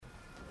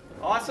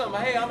Awesome.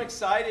 Hey, I'm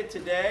excited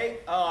today.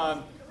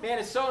 Man,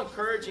 it's so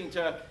encouraging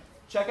to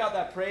check out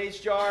that praise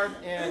jar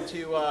and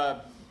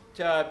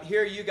to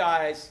hear you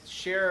guys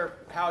share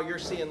how you're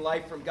seeing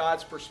life from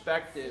God's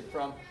perspective,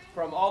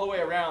 from all the way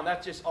around.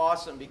 That's just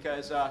awesome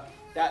because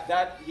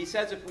that He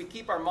says if we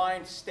keep our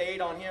mind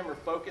stayed on Him or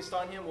focused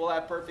on Him, we'll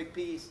have perfect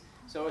peace.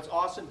 So it's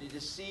awesome to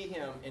just see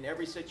Him in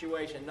every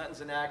situation.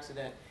 Nothing's an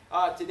accident.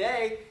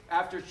 Today,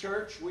 after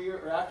church,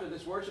 after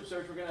this worship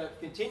service, we're going to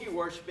continue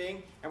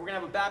worshiping, and we're going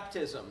to have a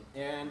baptism.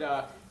 And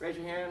raise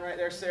your hand right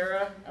there,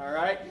 Sarah. All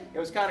right. It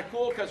was kind of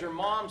cool because her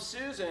mom,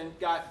 Susan,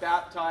 got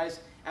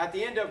baptized at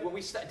the end of when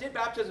we did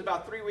baptism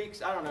about 3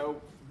 weeks, I don't know,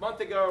 a month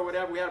ago or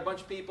whatever. We had a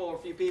bunch of people, or a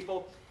few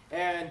people,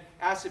 and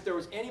asked if there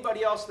was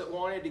anybody else that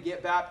wanted to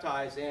get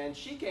baptized. And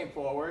she came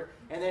forward.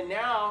 And then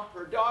now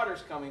her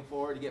daughter's coming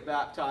forward to get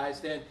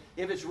baptized. And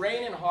if it's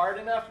raining hard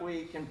enough,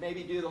 we can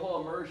maybe do the whole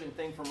immersion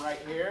thing from right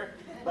here.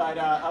 But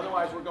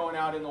otherwise, we're going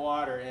out in the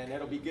water, and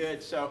it'll be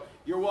good. So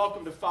you're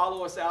welcome to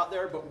follow us out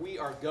there, but we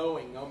are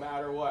going no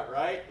matter what,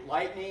 right?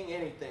 Lightning,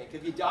 anything.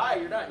 If you die,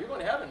 you're not. You're going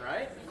to heaven,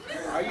 right?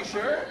 Are you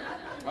sure?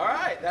 All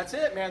right, that's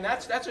it, man.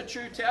 That's a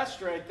true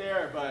test right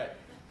there. But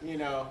you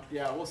know,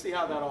 yeah, we'll see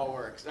how that all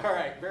works. All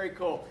right, very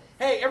cool.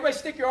 Hey, everybody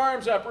stick your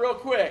arms up real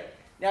quick.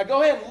 Now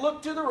go ahead and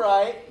look to the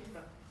right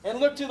and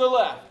look to the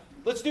left.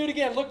 Let's do it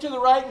again. Look to the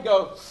right and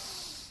go,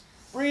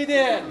 breathe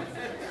in.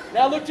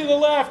 Now look to the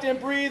left and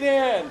breathe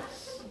in.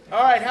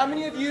 All right, how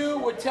many of you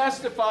would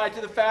testify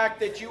to the fact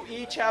that you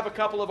each have a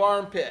couple of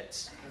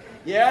armpits?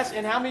 Yes,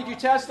 and how many of you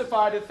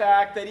testify to the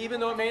fact that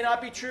even though it may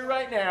not be true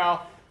right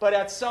now, but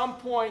at some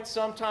point,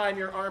 sometime,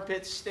 your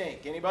armpits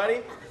stink.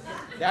 Anybody?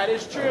 That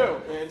is true.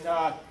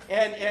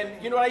 And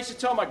you know what I used to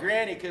tell my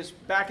granny, because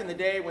back in the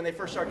day when they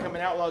first started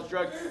coming out while I was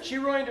drugged, she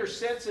ruined her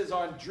senses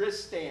on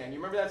Dristan. You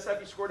remember that stuff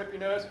you squirt up your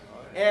nose?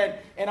 And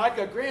I'd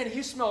go, Granny,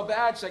 you smell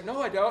bad. She's like, no,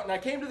 I don't. And I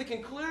came to the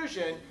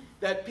conclusion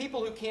that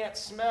people who can't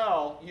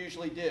smell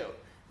usually do.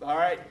 All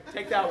right,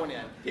 take that one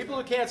in. People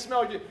who can't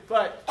smell,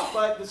 but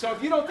so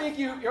if you don't think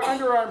your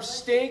underarms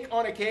stink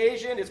on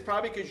occasion, it's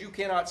probably because you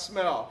cannot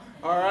smell.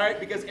 All right,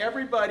 because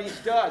everybody's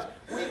does.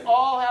 We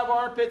all have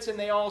armpits and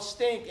they all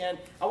stink. And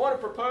I want to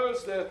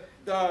propose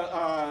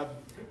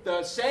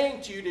the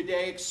saying to you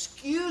today: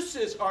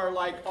 excuses are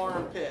like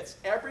armpits.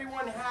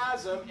 Everyone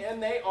has them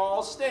and they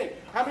all stink.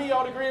 How many of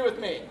y'all agree with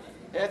me?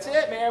 That's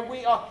it, man.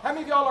 How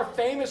many of y'all are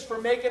famous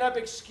for making up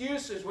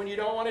excuses when you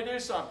don't want to do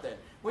something?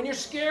 When you're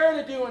scared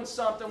of doing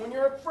something, when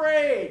you're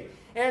afraid.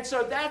 And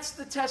so that's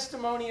the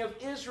testimony of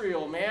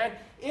Israel, man.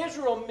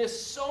 Israel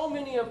missed so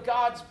many of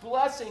God's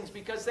blessings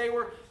because they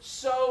were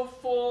so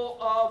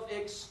full of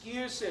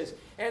excuses.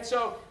 And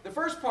so the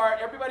first part,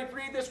 everybody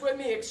read this with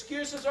me.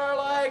 Excuses are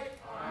like?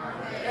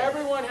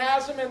 Everyone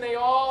has them and they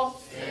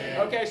all?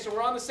 Okay, so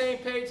we're on the same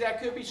page.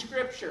 That could be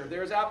scripture.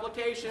 There's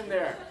application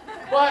there.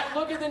 But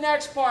look at the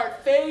next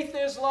part. Faith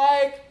is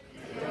like?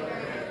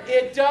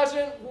 It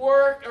doesn't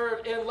work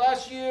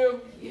unless you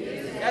use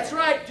it. That's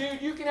right,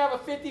 dude. You can have a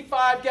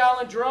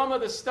 55-gallon drum of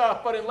the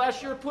stuff, but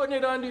unless you're putting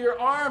it under your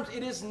arms,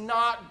 it is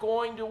not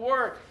going to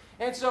work.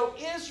 And so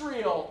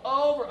Israel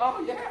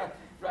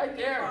right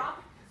there.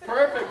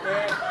 Perfect,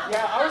 man.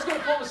 Yeah, I was going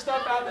to pull the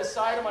stuff out of the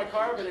side of my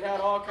car, but it had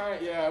all kind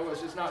of, it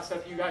was just not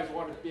stuff you guys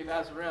wanted to be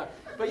passing around.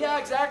 But yeah,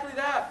 exactly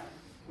that.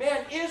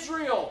 Man,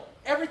 Israel,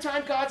 every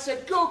time God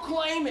said, go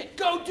claim it,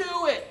 go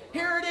do it.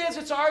 Here it is,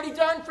 it's already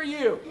done for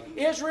you.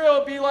 Israel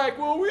would be like,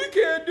 well, we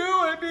can't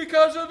do it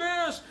because of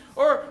this.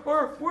 Or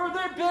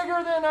they're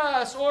bigger than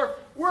us. Or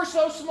we're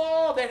so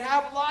small. They'd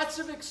have lots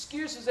of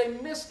excuses. They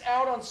missed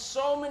out on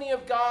so many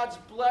of God's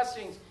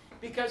blessings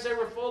because they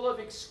were full of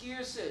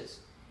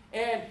excuses.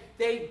 And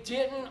they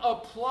didn't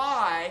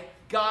apply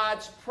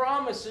God's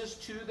promises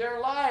to their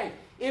life.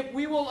 If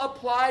we will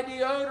apply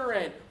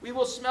deodorant, we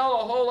will smell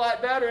a whole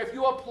lot better. If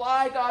you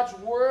apply God's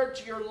word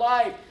to your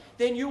life,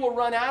 then you will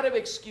run out of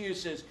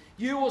excuses.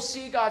 You will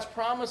see God's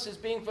promises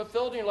being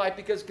fulfilled in your life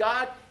because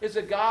God is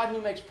a God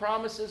who makes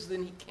promises,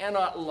 then He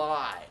cannot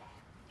lie.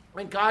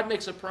 When God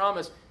makes a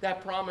promise,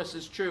 that promise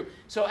is true.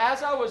 So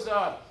as I was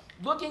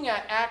looking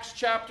at Acts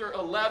chapter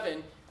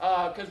 11,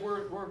 because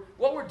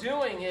what we're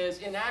doing is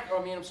in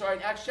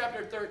Acts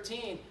chapter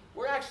 13,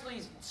 we're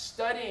actually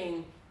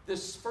studying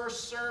this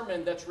first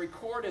sermon that's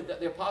recorded that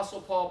the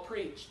Apostle Paul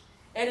preached.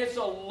 And it's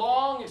the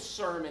longest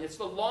sermon. It's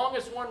the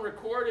longest one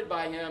recorded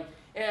by him.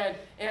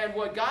 And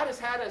what God has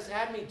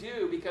had me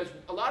do, because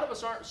a lot of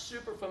us aren't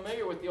super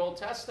familiar with the Old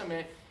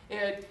Testament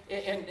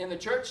in the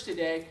church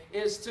today,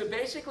 is to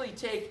basically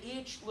take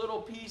each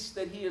little piece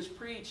that he has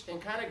preached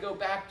and kind of go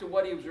back to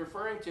what he was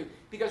referring to.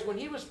 Because when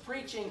he was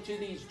preaching to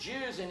these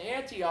Jews in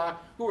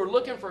Antioch who were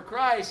looking for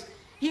Christ,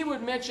 he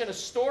would mention a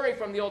story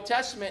from the Old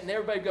Testament and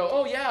everybody would go,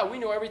 oh yeah, we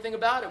know everything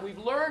about it. We've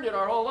learned it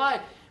our whole life.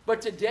 But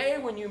today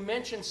when you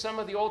mention some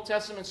of the Old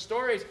Testament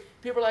stories,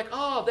 people are like,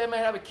 oh, they might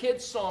have a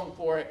kid's song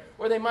for it.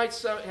 Or they might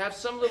have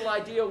some little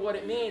idea of what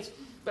it means.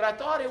 But I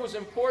thought it was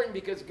important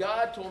because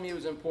God told me it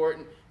was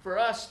important for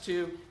us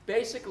to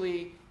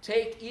basically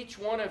take each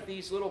one of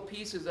these little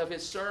pieces of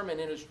his sermon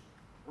and his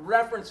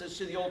references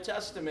to the Old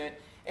Testament,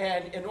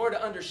 and in order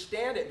to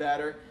understand it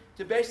better,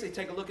 to basically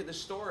take a look at the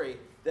story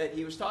that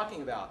he was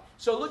talking about.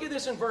 So look at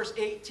this in verse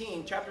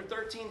 18, chapter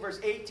 13, verse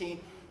 18.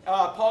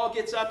 Paul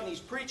gets up and he's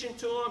preaching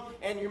to them.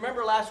 And you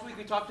remember last week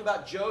we talked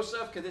about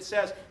Joseph, because it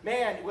says,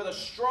 man, with a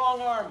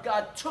strong arm,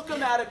 God took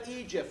him out of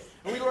Egypt.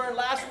 And we learned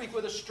last week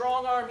with a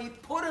strong arm, he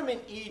put him in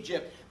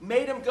Egypt,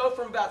 made him go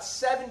from about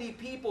 70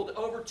 people to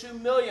over 2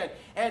 million,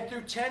 and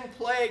through 10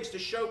 plagues to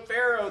show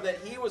Pharaoh that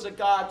he was a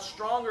God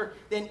stronger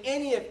than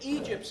any of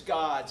Egypt's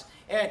gods.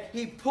 And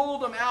he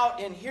pulled them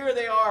out, and here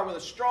they are. With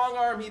a strong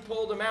arm, he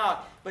pulled them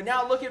out. But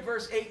now look at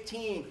verse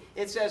 18.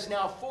 It says,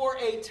 now for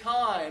a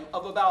time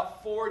of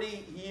about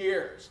 40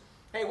 years.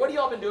 Hey, what have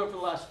y'all been doing for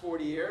the last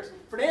 40 years?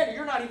 Fernando,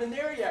 you're not even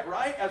there yet,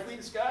 right? As we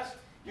discussed,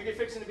 you're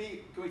fixing to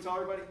be, can we tell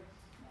everybody?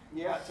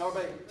 Yeah, tell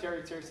everybody.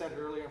 Terry said it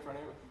earlier in front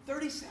of everyone.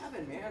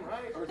 37, man,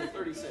 right? Or is it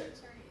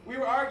 36? We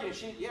were arguing.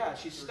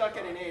 She's stuck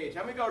at an age.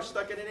 How many of y'all are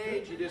stuck at an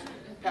age? You just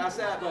pass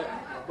that.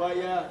 But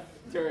yeah,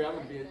 Terry,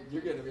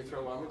 you're going to be in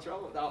trouble. I'm in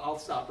trouble. I'll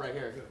stop right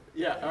here.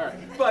 Yeah, all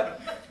right.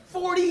 But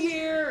 40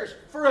 years,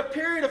 for a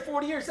period of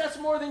 40 years, that's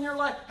more than your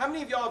life. How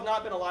many of y'all have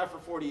not been alive for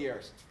 40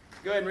 years?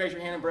 Go ahead and raise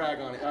your hand and brag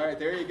on it. All right,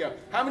 there you go.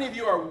 How many of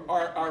you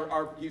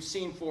are you've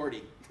seen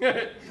 40?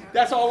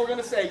 That's all we're going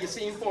to say. You've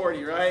seen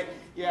 40, right?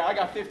 Yeah, I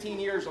got 15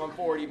 years on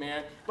 40,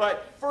 man.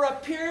 But for a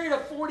period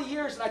of 40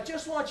 years, and I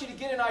just want you to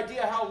get an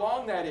idea how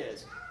long that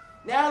is.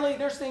 Natalie,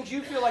 there's things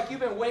you feel like you've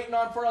been waiting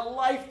on for a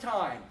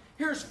lifetime.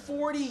 Here's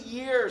 40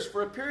 years.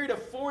 For a period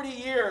of 40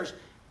 years,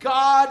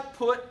 God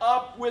put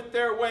up with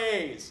their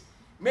ways.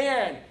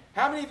 Man,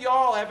 how many of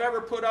y'all have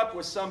ever put up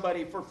with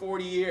somebody for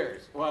 40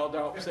 years? Well,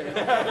 don't say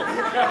that.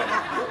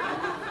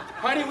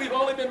 Honey, we've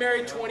only been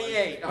married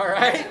 28, all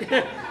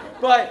right?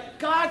 But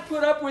God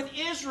put up with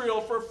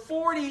Israel for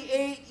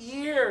 48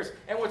 years.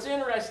 And what's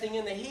interesting,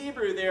 in the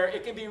Hebrew there,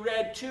 it can be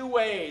read two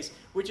ways,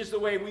 which is the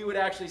way we would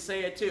actually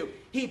say it too.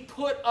 He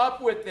put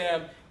up with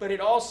them, but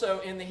it also,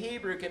 in the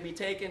Hebrew, can be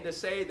taken to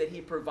say that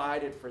he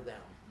provided for them.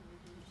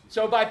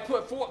 So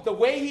the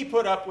way he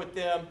put up with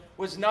them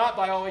was not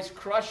by always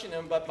crushing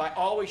them, but by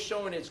always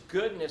showing his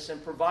goodness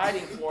and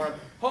providing for them.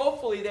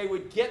 Hopefully they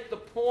would get the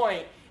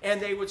point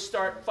and they would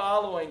start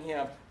following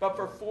him. But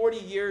for 40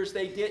 years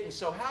they didn't.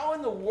 So how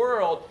in the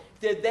world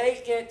did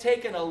they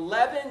take an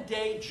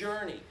 11-day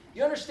journey?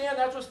 You understand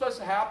that's what's supposed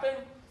to happen?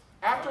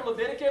 After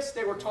Leviticus,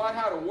 they were taught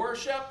how to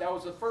worship. That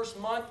was the first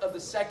month of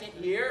the second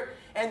year.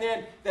 And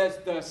then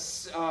the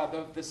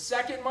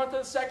second month of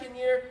the second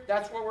year,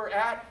 that's where we're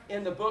at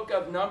in the book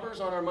of Numbers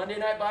on our Monday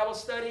night Bible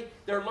study.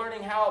 They're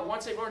learning how,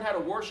 once they've learned how to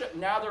worship,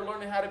 now they're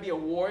learning how to be a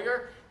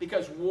warrior,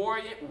 because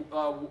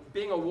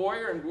being a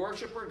warrior and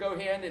worshiper go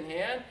hand in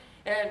hand.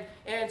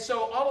 And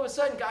so all of a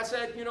sudden God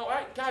said, all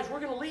right, guys,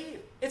 we're going to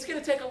leave. It's going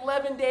to take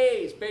 11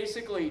 days,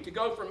 basically, to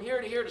go from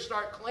here to here to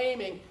start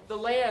claiming the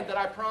land that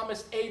I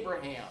promised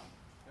Abraham.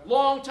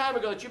 Long time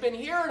ago, that you've been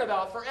hearing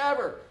about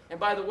forever. And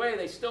by the way,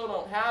 they still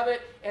don't have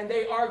it, and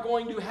they are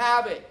going to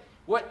have it.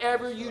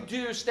 Whatever you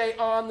do, stay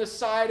on the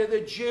side of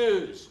the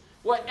Jews.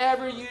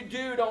 Whatever you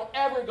do, don't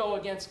ever go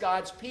against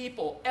God's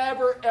people.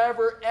 Ever,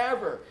 ever,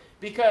 ever.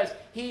 Because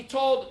he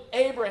told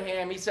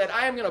Abraham, he said,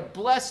 I am going to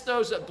bless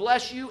those that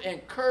bless you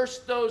and curse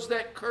those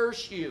that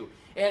curse you.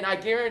 And I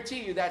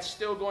guarantee you that's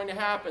still going to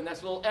happen.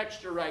 That's a little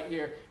extra right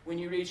here when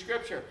you read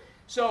Scripture.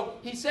 So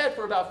he said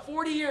for about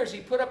 40 years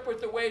he put up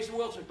with the ways of the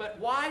wilderness. But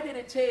why did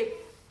it take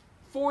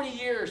 40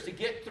 years to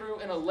get through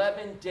an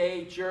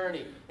 11-day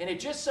journey? And it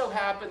just so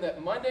happened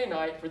that Monday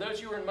night, for those of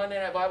you who were in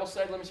Monday Night Bible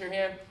Study, let me see your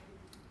hand.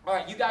 All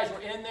right, you guys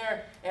were in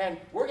there, and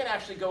we're going to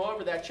actually go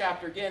over that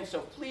chapter again. So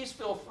please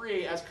feel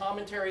free, as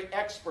commentary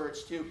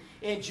experts, to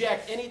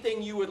inject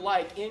anything you would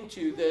like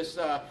into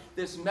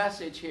this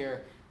message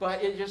here.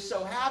 But it just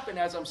so happened,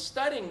 as I'm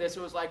studying this,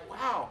 it was like,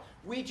 wow,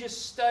 we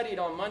just studied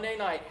on Monday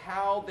night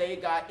how they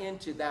got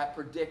into that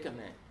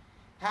predicament.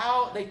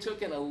 How they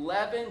took an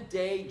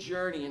 11-day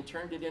journey and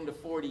turned it into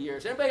 40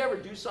 years. Anybody ever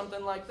do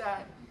something like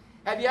that?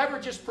 Have you ever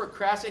just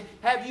procrastinated?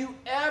 Have you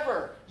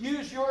ever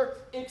used your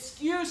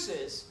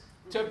excuses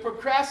to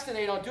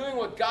procrastinate on doing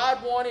what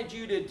God wanted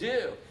you to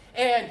do?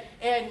 And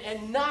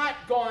not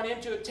gone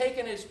into it,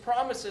 taken his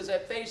promises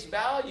at face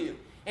value.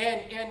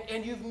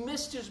 And you've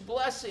missed his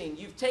blessing.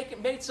 You've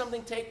made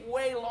something take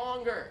way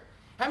longer.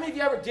 How many of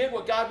you ever did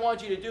what God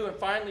wanted you to do and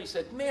finally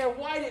said, man,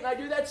 why didn't I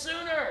do that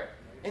sooner?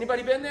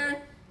 Anybody been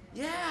there?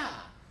 Yeah.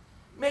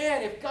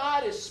 Man, if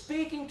God is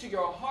speaking to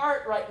your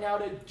heart right now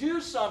to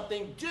do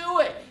something, do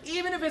it.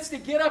 Even if it's to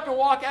get up and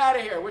walk out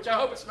of here, which I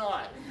hope it's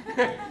not.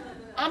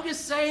 I'm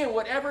just saying,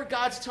 whatever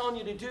God's telling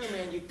you to do,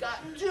 man, you got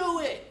to do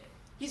it.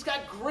 He's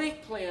got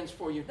great plans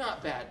for you,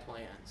 not bad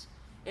plans.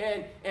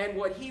 And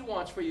what he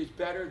wants for you is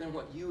better than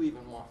what you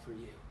even want for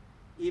you,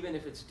 even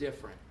if it's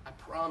different. I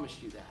promise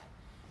you that.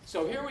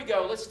 So here we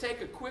go. Let's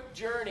take a quick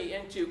journey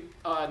into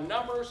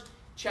Numbers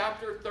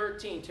chapter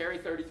 13. Terry,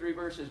 33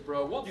 verses,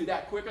 bro. We'll do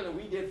that quicker than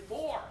we did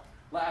 4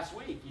 last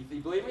week.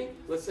 You believe me?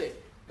 Let's see.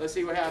 Let's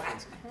see what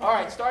happens. All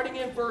right, starting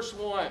in verse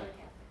 1.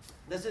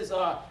 This is,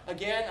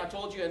 again, I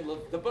told you in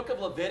the book of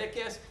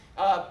Leviticus.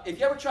 If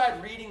you ever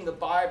tried reading the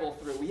Bible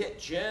through, we hit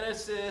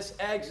Genesis,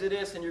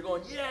 Exodus, and you're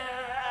going,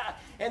 yeah!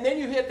 And then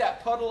you hit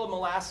that puddle of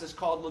molasses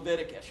called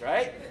Leviticus,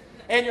 right?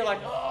 And you're like,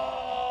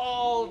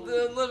 oh,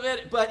 the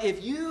Leviticus. But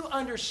if you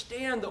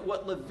understand that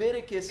what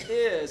Leviticus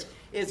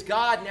is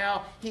God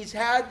now, he's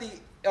had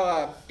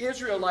the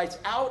Israelites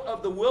out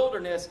of the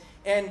wilderness,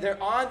 and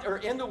they're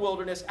in the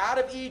wilderness out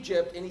of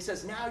Egypt, and he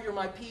says, now you're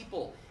my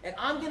people, and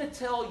I'm going to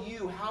tell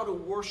you how to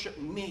worship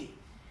me.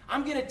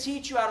 I'm going to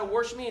teach you how to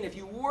worship me, and if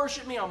you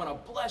worship me, I'm going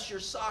to bless your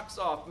socks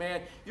off,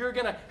 man. You're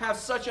going to have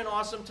such an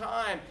awesome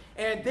time.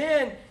 And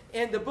then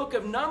in the book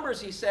of Numbers,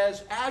 he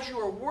says, as you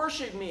are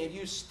worshiping me, if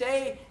you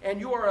stay and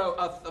you are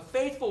a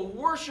faithful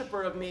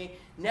worshiper of me,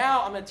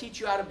 now I'm going to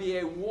teach you how to be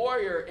a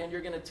warrior, and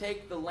you're going to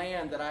take the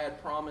land that I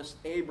had promised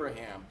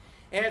Abraham.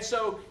 And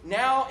so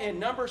now in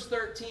Numbers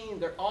 13,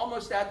 they're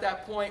almost at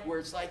that point where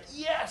it's like,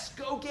 yes,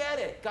 go get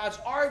it. God's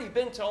already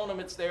been telling them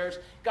it's theirs.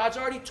 God's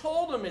already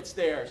told them it's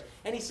theirs.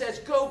 And he says,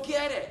 go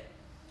get it.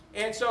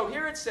 And so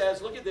here it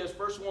says, look at this,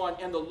 verse 1,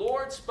 and the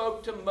Lord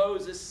spoke to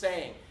Moses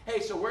saying,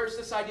 hey, so where's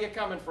this idea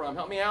coming from?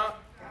 Help me out.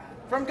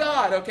 From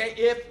God, okay,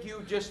 if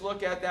you just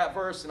look at that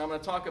verse, and I'm going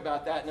to talk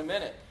about that in a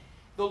minute.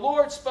 The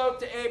Lord spoke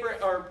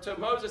to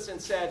Moses and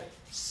said,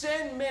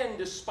 send men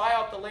to spy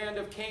out the land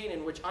of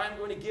Canaan, which I'm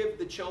going to give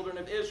the children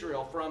of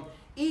Israel. From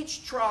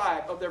each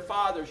tribe of their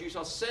fathers you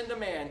shall send a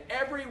man,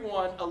 every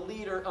one a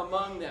leader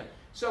among them.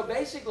 So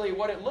basically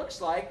what it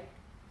looks like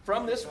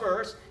from this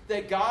verse,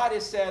 that God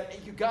has said,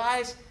 you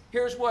guys,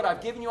 here's what,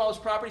 I've given you all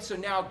this property, so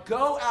now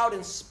go out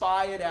and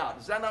spy it out.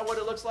 Is that not what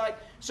it looks like?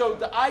 So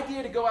the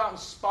idea to go out and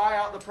spy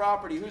out the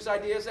property, whose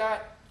idea is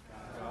that?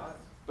 God.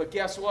 But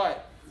guess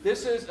what?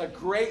 This is a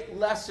great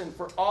lesson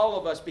for all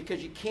of us,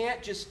 because you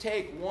can't just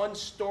take one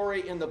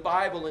story in the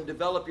Bible and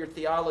develop your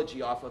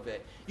theology off of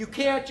it. You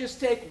can't just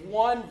take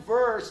one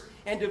verse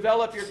and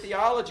develop your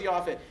theology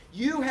off it.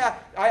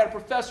 I had a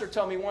professor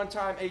tell me one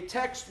time, a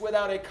text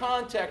without a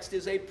context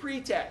is a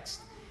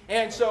pretext.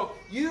 And so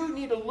you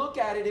need to look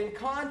at it in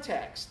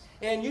context.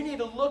 And you need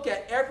to look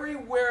at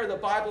everywhere the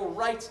Bible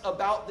writes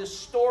about this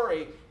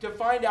story to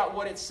find out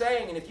what it's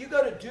saying. And if you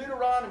go to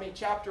Deuteronomy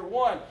chapter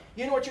 1,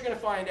 you know what you're going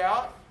to find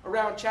out?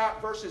 Around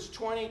verses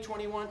 20,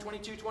 21,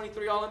 22,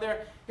 23, all in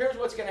there. Here's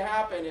what's going to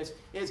happen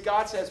is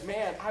God says,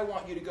 man, I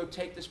want you to go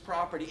take this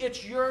property.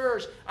 It's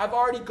yours. I've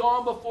already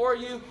gone before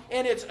you,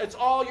 and it's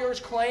all yours.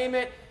 Claim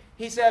it.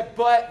 He said,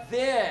 but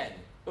then,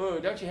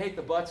 don't you hate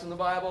the buts in the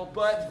Bible?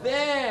 But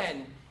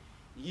then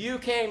you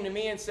came to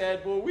me and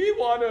said, well, we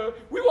want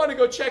to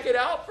go check it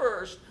out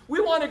first. We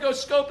want to go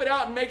scope it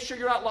out and make sure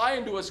you're not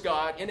lying to us,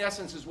 God. In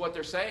essence is what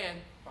they're saying.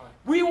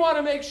 We want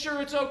to make sure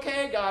it's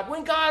okay, God.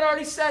 When God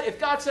already said, if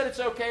God said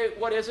it's okay,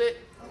 what is it?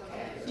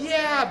 Okay.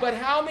 Yeah, but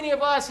how many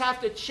of us have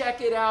to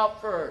check it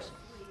out first?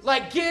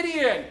 Like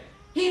Gideon.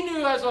 He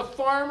knew as a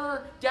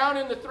farmer down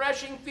in the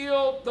threshing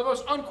field, the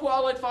most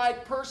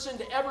unqualified person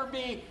to ever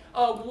be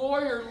a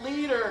warrior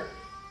leader.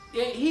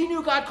 He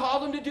knew God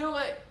called him to do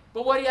it.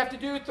 But what do you have to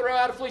do? Throw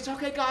out a fleece.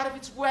 Okay, God, if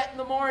it's wet in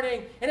the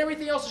morning and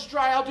everything else is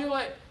dry, I'll do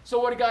it. So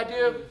what did God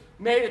do?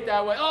 Made it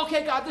that way.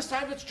 Okay, God, this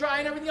time it's dry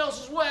and everything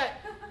else is wet.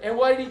 And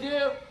what did he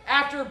do?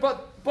 After a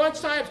bunch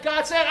of times,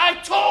 God said, I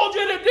told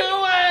you to do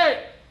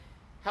it.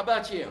 How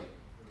about you?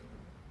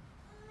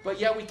 But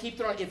yet we keep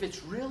throwing, if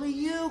it's really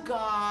you,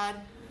 God,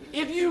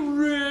 if you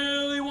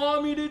really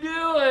want me to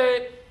do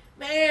it,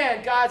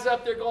 man, God's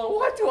up there going,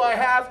 what do I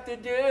have to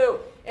do?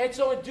 And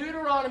so in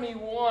Deuteronomy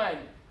 1,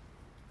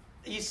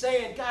 he's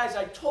saying, guys,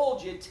 I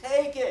told you,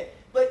 take it.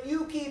 But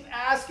you keep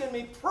asking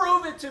me,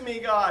 prove it to me,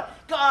 God.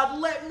 God,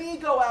 let me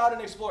go out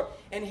and explore.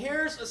 And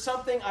here's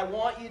something I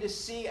want you to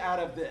see out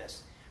of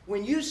this.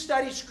 When you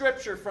study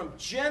Scripture from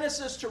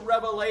Genesis to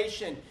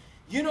Revelation,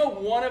 you know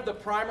one of the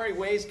primary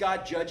ways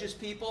God judges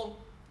people?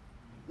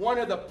 One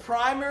of the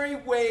primary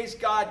ways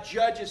God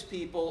judges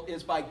people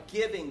is by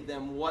giving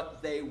them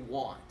what they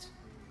want.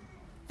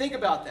 Think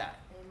about that.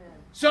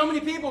 So many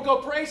people go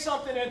pray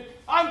something and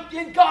I'm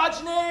in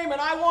God's name and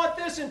I want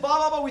this and blah,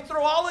 blah, blah. We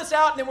throw all this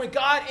out, and then when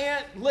God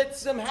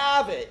lets them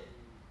have it,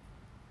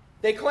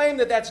 they claim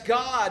that that's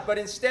God, but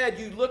instead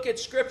you look at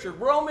Scripture.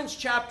 Romans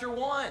chapter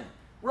 1.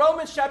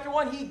 Romans chapter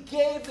 1, he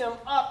gave them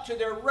up to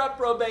their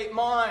reprobate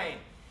mind.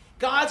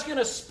 God's going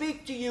to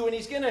speak to you and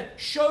he's going to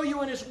show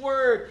you in his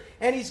word,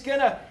 and he's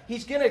going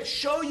to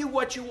show you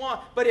what you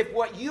want. But if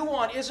what you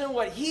want isn't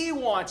what he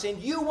wants,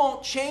 and you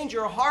won't change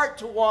your heart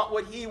to want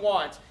what he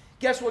wants,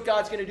 guess what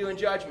God's going to do in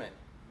judgment?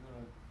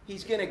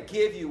 He's going to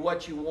give you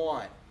what you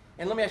want.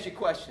 And let me ask you a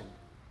question.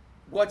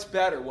 What's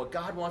better, what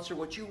God wants or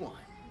what you want?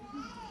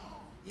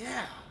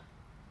 Yeah.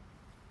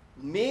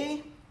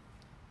 Me?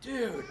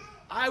 Dude,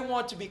 I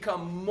want to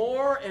become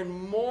more and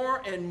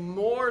more and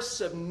more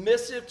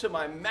submissive to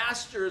my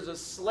master as a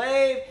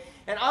slave.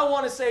 And I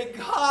want to say,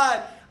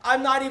 God,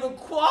 I'm not even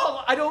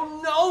qualified. I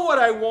don't know what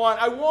I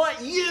want. I want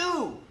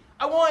you.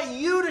 I want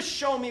you to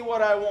show me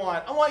what I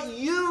want. I want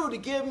you to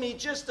give me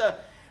just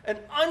an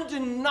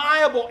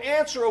undeniable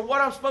answer of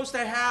what I'm supposed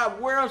to have,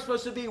 where I'm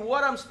supposed to be,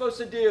 what I'm supposed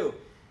to do.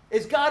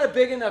 Is God a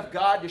big enough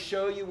God to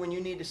show you when you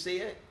need to see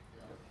it?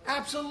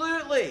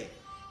 Absolutely.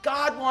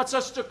 God wants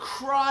us to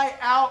cry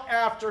out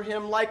after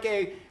him like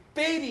a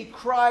baby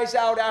cries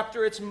out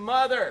after its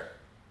mother.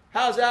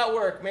 How's that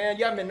work, man?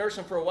 You haven't been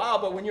nursing for a while,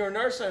 but when you were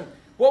nursing,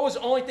 what was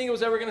the only thing that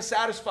was ever going to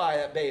satisfy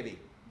that baby?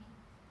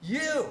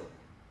 You.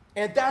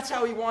 And that's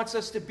how he wants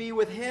us to be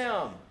with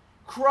him.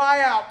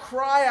 Cry out,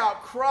 cry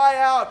out, cry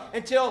out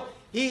until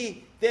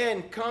he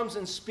then comes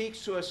and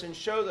speaks to us and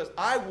shows us,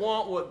 I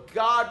want what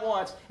God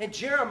wants. And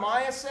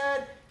Jeremiah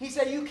said, he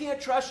said, you can't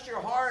trust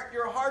your heart.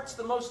 Your heart's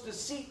the most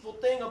deceitful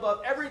thing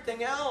above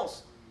everything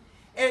else.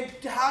 And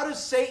how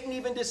does Satan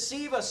even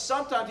deceive us?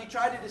 Sometimes he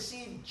tried to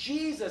deceive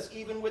Jesus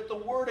even with the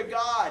Word of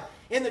God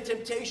in the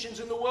temptations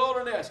in the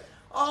wilderness.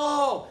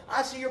 Oh,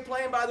 I see you're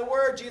playing by the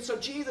Word. So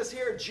Jesus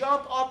here,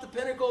 jump off the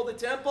pinnacle of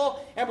the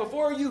temple, and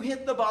before you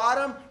hit the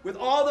bottom with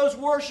all those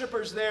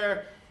worshipers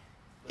there,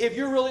 if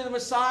you're really the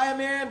Messiah,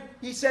 man,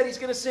 he said he's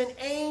going to send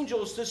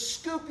angels to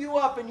scoop you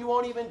up and you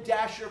won't even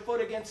dash your foot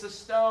against a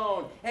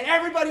stone. And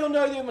everybody will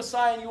know you're the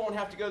Messiah and you won't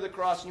have to go to the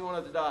cross and you won't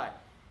have to die.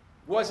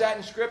 Was that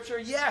in Scripture?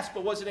 Yes.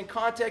 But was it in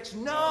context?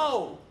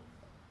 No.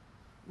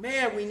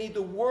 Man, we need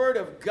the Word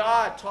of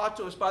God taught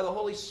to us by the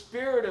Holy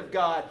Spirit of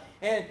God.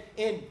 And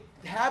in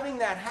having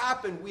that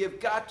happen, we have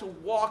got to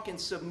walk in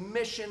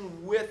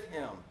submission with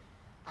Him.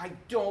 I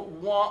don't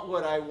want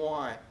what I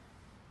want.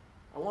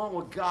 I want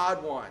what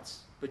God wants.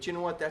 But you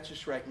know what? That's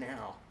just right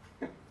now.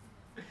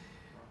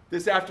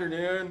 This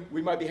afternoon,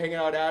 we might be hanging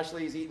out at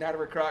Ashley's, eating out of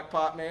her crock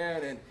pot,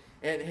 man,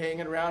 and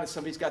hanging around, and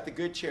somebody's got the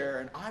good chair,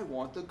 and I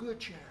want the good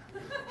chair.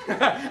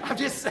 I'm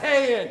just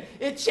saying,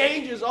 it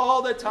changes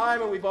all the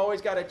time, and we've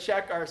always got to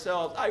check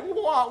ourselves. I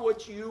want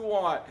what you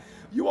want.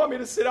 You want me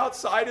to sit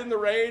outside in the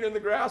rain and the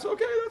grass?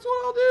 Okay, that's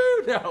what I'll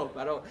do. No,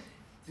 I don't.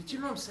 Did you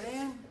know what I'm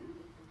saying?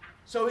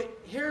 So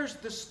here's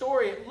the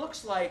story. It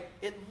looks like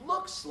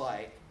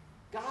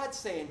God's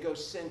saying, go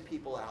send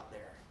people out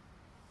there.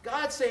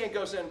 God's saying,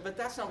 go send, but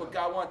that's not what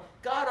God wants.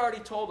 God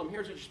already told them,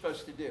 here's what you're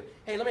supposed to do.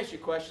 Hey, let me ask you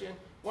a question.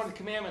 One of the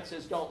commandments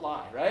is don't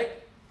lie, right?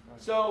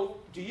 So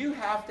do you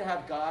have to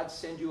have God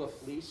send you a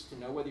fleece to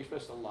know whether you're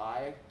supposed to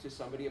lie to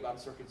somebody about a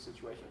certain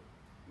situation?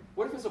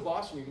 What if it's a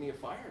boss and you're going to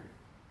get fired?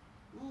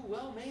 Ooh,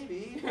 well,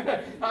 maybe.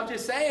 I'm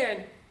just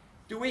saying,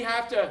 do we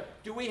have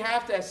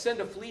to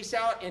send a fleece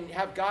out and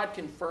have God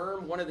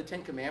confirm one of the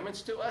 10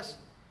 commandments to us?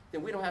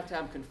 Then we don't have to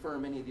have him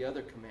confirm any of the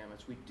other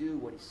commandments. We do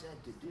what he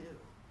said to do.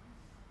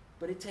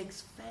 But it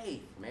takes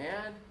faith,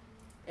 man.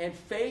 And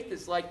faith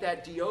is like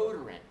that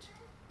deodorant.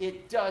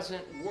 It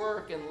doesn't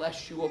work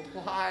unless you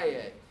apply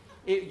it.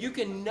 You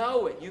can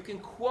know it. You can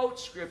quote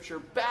Scripture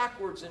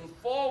backwards and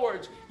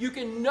forwards. You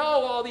can know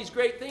all these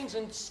great things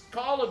and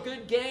call a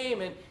good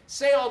game and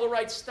say all the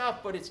right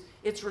stuff, but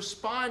it's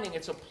responding.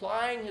 It's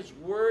applying His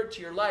Word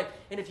to your life.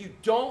 And if you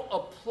don't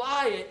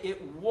apply it,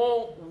 it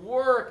won't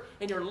work,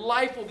 and your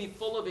life will be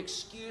full of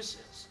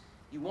excuses.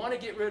 You want to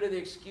get rid of the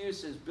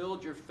excuses.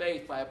 Build your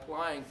faith by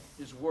applying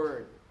His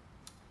Word.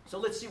 So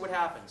let's see what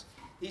happens.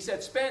 He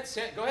said,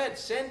 go ahead,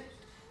 send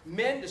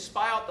men to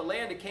spy out the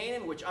land of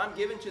Canaan, which I'm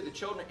giving to the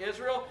children of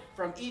Israel.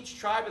 From each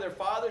tribe of their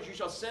fathers you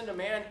shall send a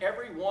man,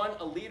 every one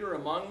a leader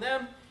among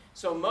them.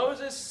 So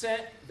Moses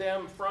sent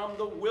them from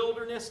the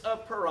wilderness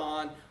of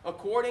Paran,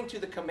 according to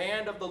the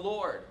command of the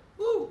Lord.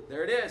 Woo,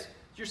 there it is.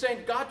 You're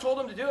saying God told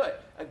them to do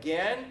it.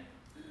 Again,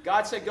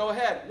 God said, go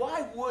ahead.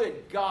 Why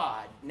would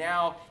God?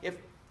 Now, if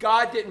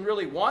God didn't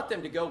really want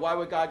them to go, why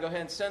would God go ahead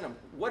and send them?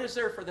 What is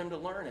there for them to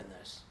learn in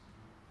this?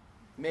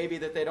 Maybe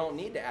that they don't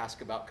need to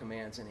ask about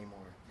commands anymore.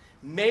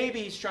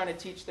 Maybe he's trying to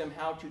teach them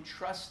how to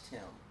trust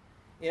him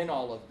in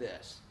all of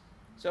this.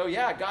 So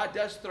yeah, God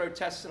does throw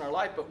tests in our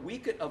life, but we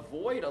could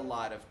avoid a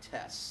lot of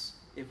tests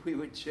if we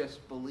would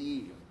just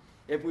believe,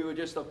 if we would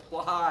just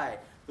apply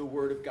the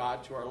Word of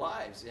God to our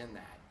lives in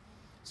that.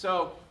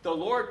 So the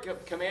Lord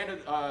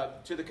commanded,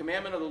 to the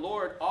commandment of the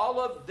Lord, all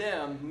of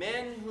them,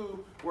 men who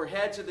were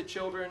heads of the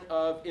children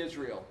of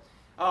Israel.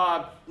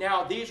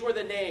 Now, these were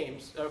the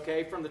names,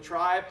 okay, from the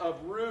tribe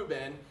of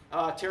Reuben.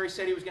 Terry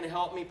said he was going to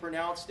help me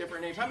pronounce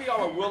different names. How many of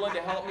y'all are willing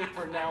to help me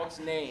pronounce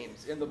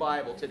names in the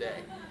Bible today?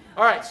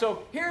 All right,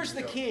 so here's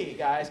the key,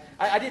 guys.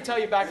 I did tell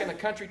you back in the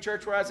country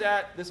church where I was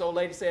at, this old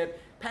lady said,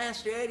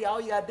 Pastor Eddie,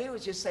 all you got to do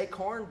is just say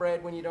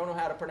cornbread when you don't know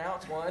how to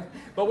pronounce one.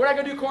 But we're not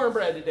going to do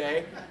cornbread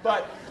today.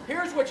 But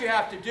here's what you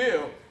have to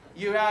do.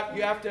 You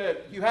have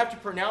to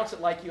pronounce it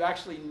like you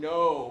actually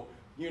know.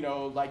 You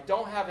know, like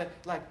don't have it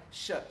like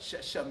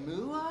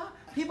Shamua.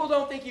 People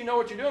don't think you know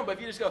what you're doing, but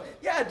if you just go,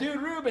 yeah, dude,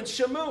 Reuben,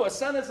 Shamua,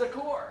 son of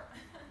Zakor.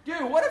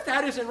 Dude, what if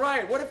that isn't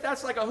right? What if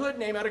that's like a hood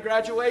name at a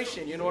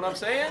graduation? You know what I'm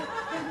saying?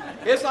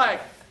 It's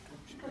like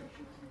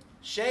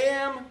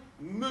Sham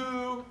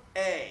Mu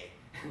A.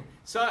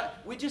 So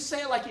we just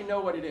say it like you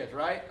know what it is,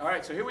 right? All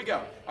right, so here we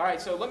go. All right,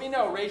 so let me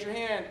know. Raise your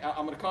hand.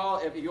 I'm going to call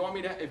if you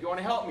want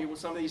to help me with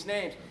some of these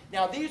names.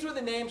 Now, these were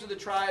the names of the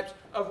tribes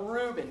of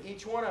Reuben.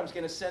 Each one of them is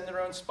going to send their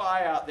own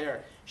spy out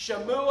there.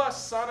 Shamua,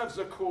 son of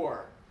Zakor.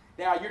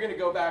 Now, you're going to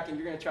go back and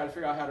you're going to try to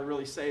figure out how to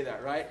really say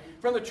that, right?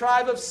 From the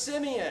tribe of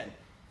Simeon,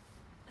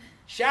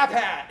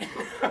 Shaphat.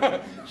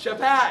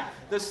 Shaphat,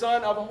 the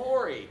son of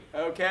Hori,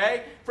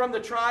 okay? From the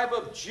tribe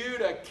of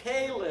Judah,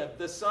 Caleb,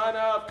 the son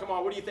of, come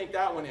on, what do you think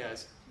that one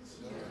is?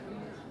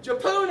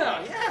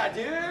 Japuna. Yeah,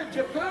 dude.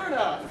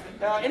 Japuna.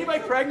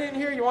 Anybody pregnant in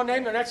here? You want to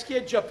name their next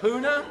kid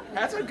Japuna?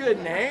 That's a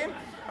good name.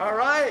 All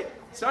right.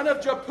 Son of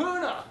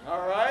Japuna.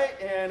 All right.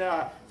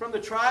 And from the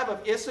tribe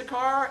of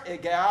Issachar,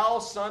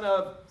 Igal, son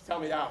of, tell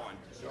me that one.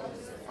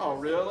 Oh,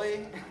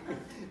 really?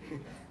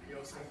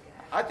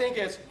 I think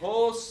it's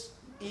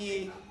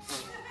Hos-E.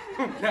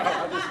 No,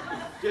 I'm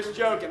just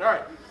joking. All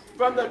right.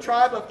 From the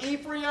tribe of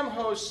Ephraim,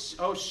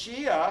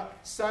 Hoshea,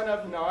 son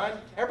of Nun.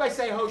 Everybody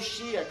say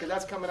Hoshea, because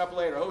that's coming up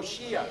later.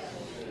 Hoshea.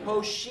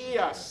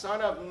 Hoshea,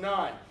 son of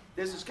Nun.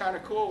 This is kind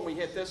of cool when we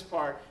hit this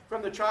part.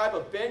 From the tribe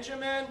of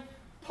Benjamin,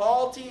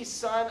 Palti,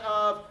 son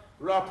of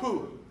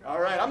Rapu. All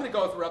right, I'm going to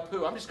go with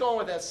Rapu. I'm just going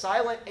with that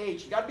silent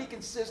H. You got to be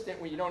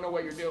consistent when you don't know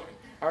what you're doing.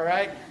 All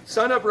right?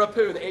 Son of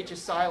Rapu. The H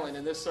is silent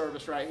in this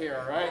service right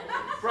here. All right?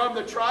 From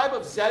the tribe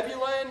of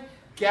Zebulun,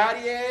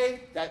 Gadier,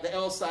 that the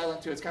L is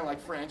silent too. It's kind of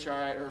like French, all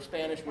right, or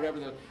Spanish,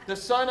 whatever. The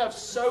son of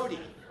Sodi,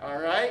 all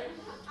right.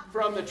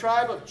 From the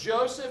tribe of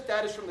Joseph,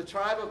 that is from the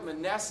tribe of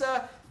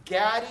Manasseh,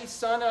 Gadi,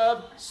 son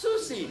of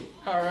Susi,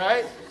 all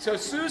right. So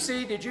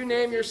Susi, did you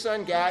name your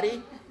son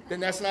Gadi?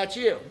 Then that's not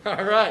you,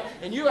 all right.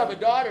 And you have a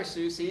daughter,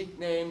 Susi,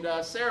 named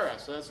Sarah,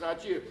 so that's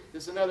not you.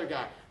 This is another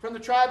guy. From the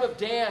tribe of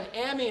Dan,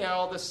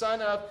 Amiel, the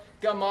son of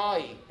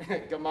Gamali.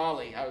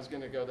 Gamali, I was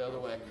going to go the other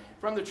way.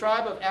 From the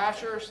tribe of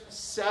Asher,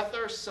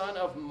 Sether, son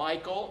of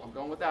Michael. I'm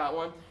going with that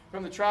one.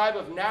 From the tribe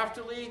of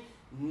Naphtali,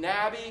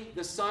 Nabi,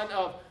 the son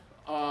of,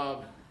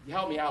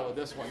 help me out with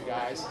this one,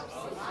 guys.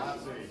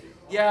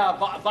 Yeah,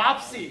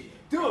 Vopsi.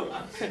 Dude,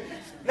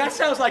 that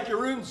sounds like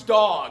Jeroen's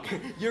dog.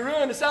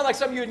 Jeroen, it sounds like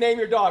something you would name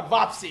your dog,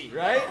 Vopsi,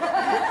 right?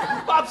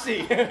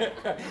 Vopsi.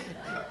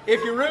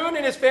 If Jeroen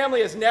and his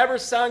family has never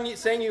sang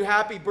you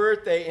happy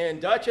birthday in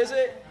Dutch, is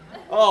it?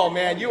 Oh,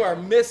 man, you are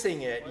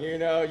missing it, you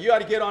know. You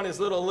ought to get on his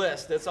little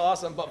list. That's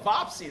awesome. But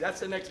Vopsi, that's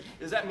the next.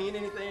 Does that mean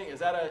anything? Is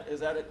that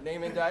a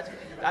name in Dutch?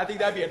 I think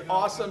that'd be an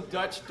awesome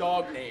Dutch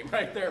dog name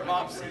right there,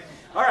 Vopsi.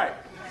 All right.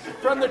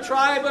 From the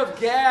tribe of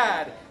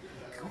Gad.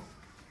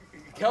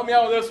 Help me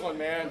out with this one,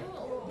 man.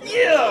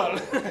 Yeah!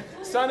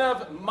 Son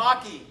of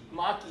Maki.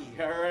 Maki,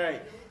 all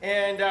right.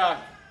 And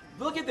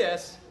look at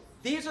this.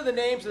 These are the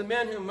names of the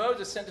men whom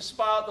Moses sent to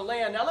spy out the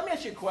land. Now, let me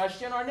ask you a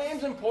question. Are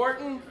names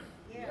important?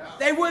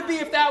 They would be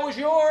if that was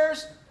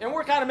yours. And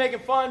we're kind of making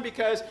fun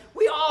because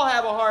we all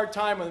have a hard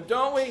time with them,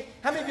 don't we?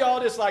 How many of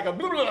y'all just like a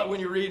blah, blah, when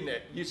you're reading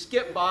it? You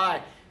skip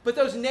by. But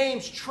those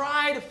names,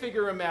 try to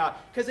figure them out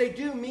because they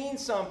do mean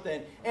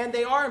something. And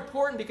they are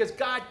important because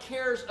God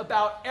cares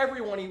about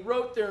everyone. He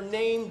wrote their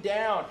name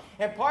down.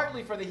 And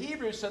partly for the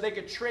Hebrews so they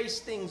could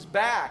trace things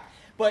back.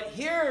 But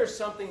here's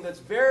something that's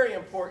very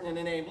important in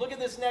the name. Look at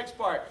this next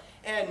part.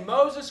 And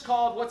Moses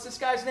called, what's this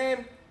guy's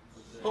name?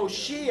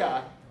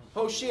 Hoshea.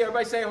 Hoshea,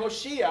 everybody say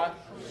Hoshea.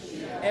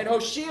 And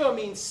Hoshea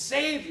means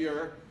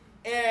Savior.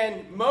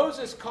 And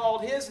Moses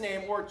called his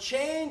name, or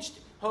changed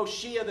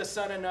Hoshea, the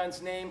son of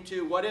Nun's name,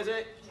 to, what is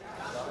it?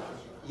 Joshua.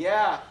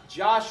 Yeah,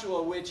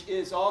 Joshua, which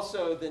is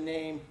also the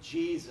name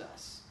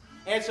Jesus.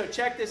 And so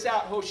check this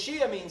out.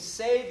 Hoshea means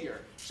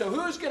Savior. So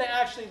who's going to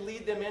actually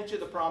lead them into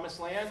the promised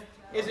land?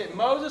 Is it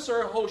Moses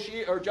or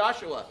Hoshea or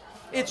Joshua?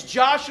 It's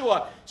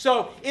Joshua.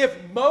 So if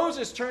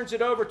Moses turns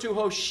it over to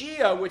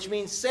Hoshea, which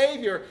means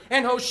Savior,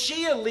 and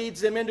Hoshea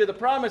leads them into the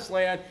promised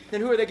land,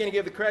 then who are they going to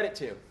give the credit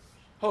to?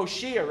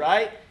 Hoshea,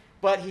 right?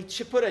 But he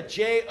put a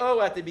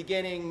J-O at the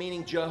beginning,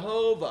 meaning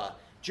Jehovah.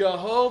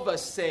 Jehovah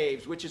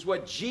saves, which is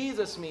what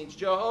Jesus means.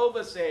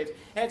 Jehovah saves.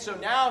 And so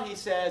now he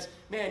says,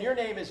 man, your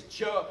name is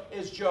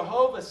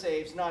Jehovah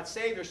saves, not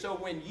Savior. So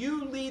when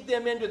you lead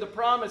them into the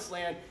promised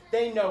land,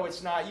 they know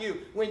it's not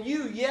you. When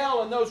you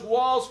yell and those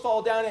walls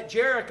fall down at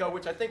Jericho,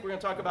 which I think we're going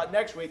to talk about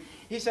next week,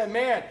 he said,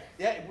 man,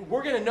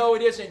 we're going to know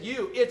it isn't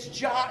you.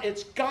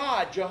 It's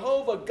God,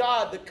 Jehovah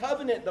God, the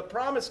covenant, the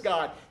promised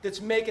God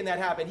that's making that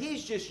happen.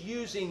 He's just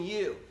using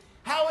you.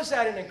 How is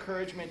that an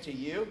encouragement to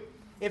you?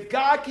 If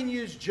God can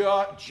use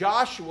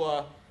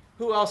Joshua,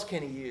 who else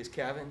can he use,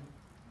 Kevin?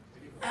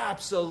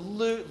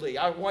 Absolutely.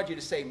 I want you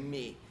to say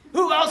me.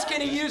 Who else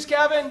can he use,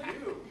 Kevin?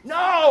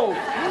 No,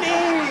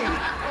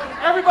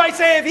 me. Everybody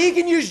say, if he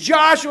can use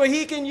Joshua,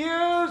 he can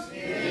use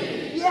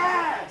me.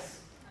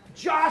 Yes.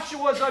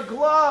 Joshua's a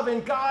glove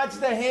and God's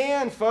the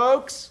hand,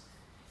 folks.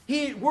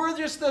 We're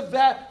just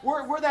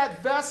we're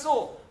that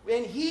vessel,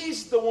 and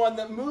he's the one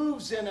that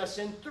moves in us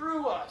and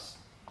through us.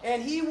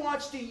 And he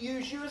wants to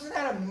use you. Isn't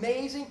that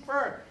amazing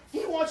for him?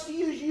 He wants to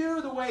use you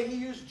the way he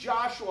used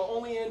Joshua,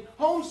 only in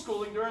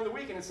homeschooling during the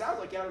week. And it sounds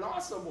like he had an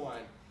awesome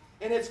one.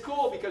 And it's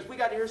cool because we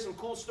got to hear some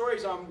cool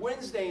stories on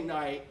Wednesday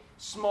night,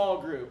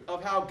 small group,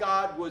 of how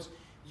God was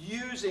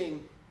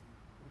using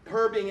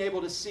her being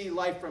able to see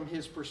life from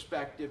his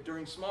perspective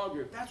during small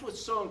group. That's what's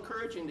so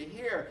encouraging to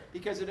hear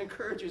because it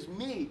encourages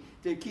me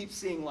to keep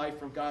seeing life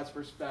from God's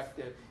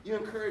perspective. You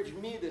encouraged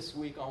me this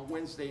week on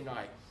Wednesday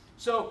night.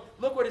 So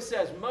look what it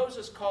says.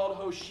 Moses called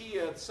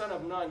Hoshea, son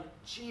of Nun,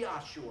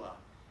 Joshua.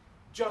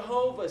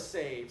 Jehovah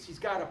saves. He's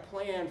got a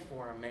plan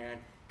for him, man.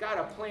 Got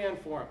a plan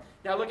for him.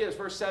 Now look at this,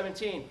 verse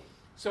 17.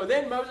 So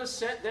then Moses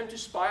sent them to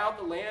spy out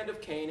the land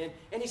of Canaan,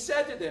 and he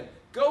said to them,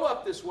 go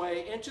up this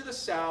way into the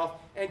south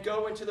and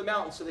go into the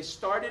mountains. So they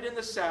started in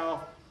the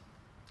south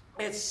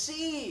and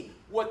see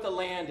what the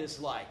land is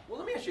like. Well,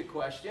 let me ask you a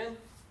question.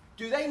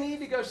 Do they need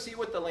to go see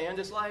what the land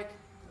is like?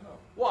 No.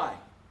 Why?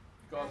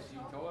 Because he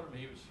told him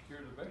he would secure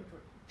the victory.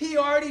 He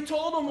already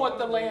told them what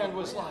the land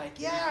was like.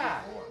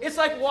 Yeah. It's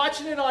like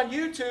watching it on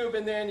YouTube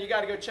and then you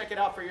got to go check it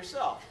out for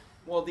yourself.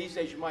 Well, these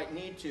days you might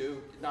need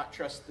to not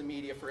trust the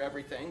media for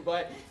everything,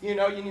 but you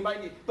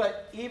might need.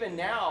 But even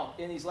now,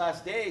 in these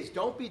last days,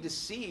 don't be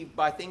deceived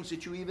by things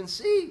that you even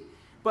see.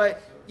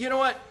 But you know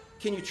what?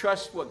 Can you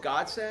trust what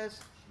God says?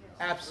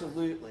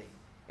 Absolutely.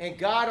 And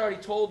God already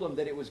told them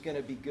that it was going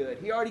to be good.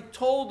 He already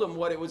told them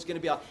what it was going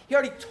to be like. He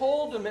already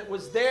told them it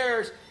was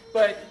theirs.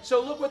 But so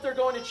look what they're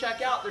going to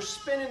check out. They're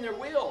spinning their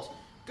wheels.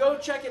 Go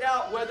check it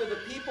out whether the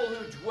people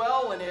who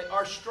dwell in it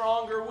are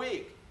strong or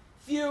weak,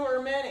 few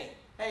or many.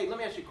 Hey, let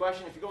me ask you a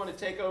question. If you're going to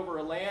take over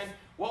a land,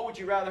 what would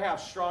you rather have,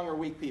 strong or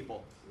weak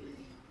people?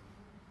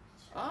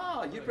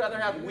 You'd rather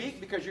have weak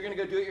because you're going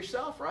to go do it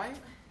yourself, right?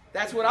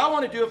 That's what I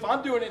want to do if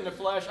I'm doing it in the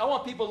flesh. I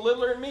want people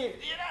littler than me,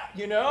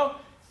 you know?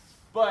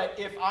 But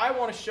if I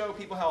want to show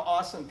people how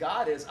awesome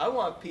God is, I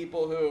want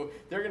people who,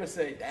 they're going to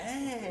say,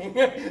 dang.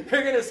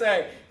 They're going to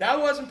say, that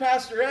wasn't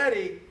Pastor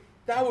Eddie,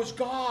 that was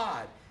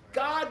God.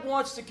 God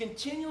wants to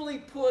continually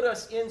put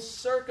us in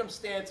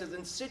circumstances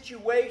and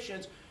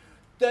situations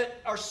that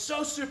are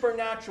so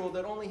supernatural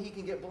that only He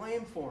can get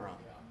blamed for them.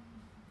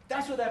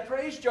 That's what that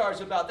praise jar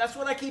is about. That's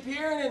what I keep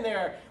hearing in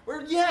there.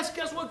 Where, yes,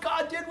 guess what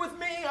God did with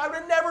me? I would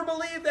have never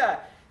believed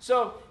that.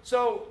 So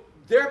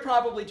they're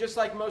probably just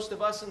like most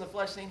of us in the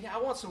flesh saying, yeah,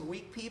 I want some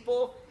weak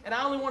people, and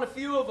I only want a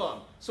few of them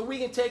so we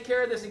can take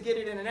care of this and get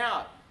it in and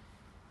out.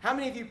 How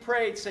many of you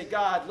prayed, say,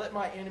 God, let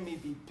my enemy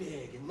be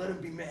big and let him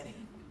be many?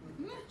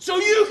 So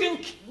you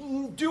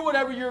can do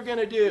whatever you're going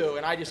to do,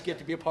 and I just get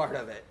to be a part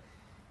of it.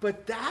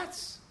 But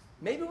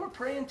maybe we're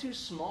praying too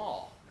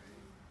small.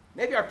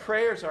 Maybe our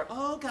prayers are,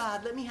 oh,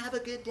 God, let me have a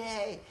good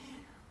day.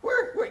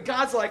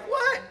 God's like,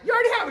 what? You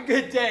already have a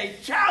good day.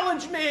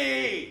 Challenge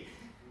me.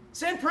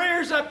 Send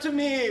prayers up to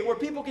me where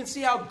people can see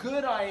how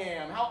good I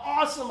am, how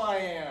awesome I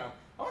am.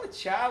 I want to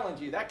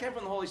challenge you. That came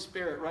from the Holy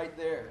Spirit right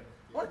there.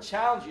 I want to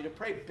challenge you to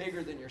pray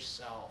bigger than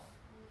yourself.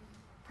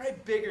 Pray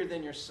bigger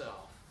than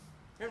yourself.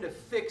 For Him to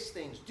fix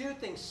things, do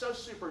things so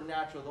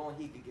supernatural that only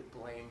He could get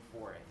blamed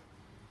for it.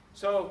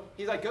 So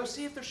He's like, go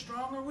see if they're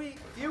strong or weak,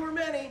 few or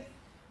many.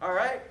 All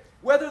right?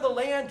 Whether the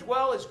land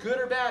dwell is good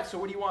or bad. So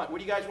what do you want? What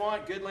do you guys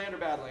want? Good land or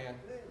bad land?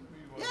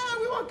 Yeah,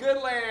 we want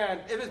good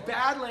land. If it's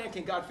bad land,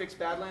 can God fix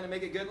bad land and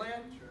make it good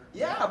land? Sure.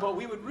 Yeah, but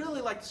we would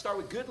really like to start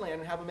with good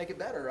land and have Him make it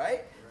better,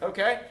 right?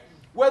 Okay?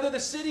 Whether the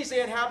cities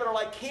they inhabit are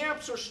like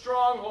camps or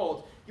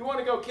strongholds. You want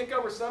to go kick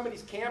over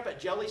somebody's camp at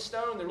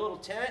Jellystone, their little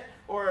tent?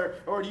 Or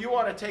do you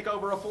want to take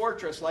over a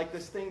fortress like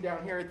this thing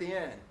down here at the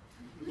end?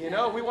 You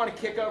know, we want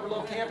to kick over a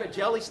little camp at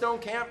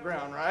Jellystone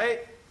Campground,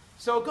 right?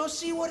 So go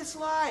see what it's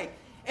like.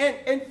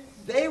 And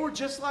they were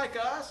just like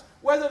us.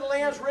 Whether the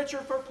land's rich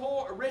or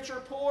poor.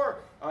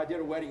 Oh, I did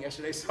a wedding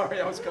yesterday.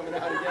 Sorry, I was coming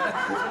out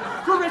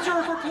again. For rich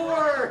or for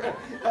poor.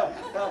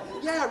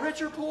 Yeah,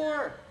 rich or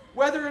poor.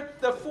 Whether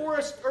the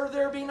forest or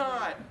there be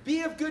not.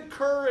 Be of good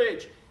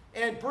courage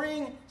and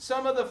bring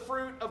some of the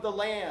fruit of the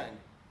land.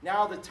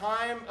 Now the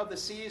time of the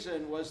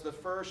season was the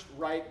first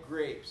ripe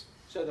grapes.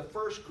 So the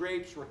first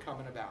grapes were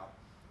coming about.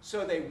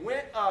 So they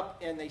went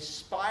up and they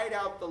spied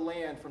out the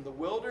land from the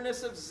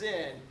wilderness of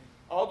Zin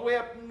all the way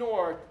up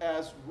north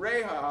as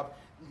Rahab,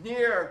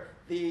 near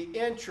the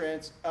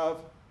entrance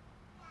of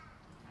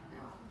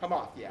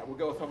Hamath. Yeah, we'll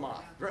go with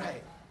Hamath.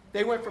 Right.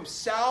 They went from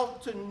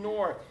south to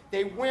north.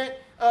 They went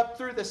up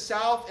through the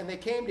south and they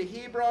came to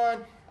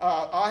Hebron,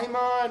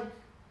 Ahiman,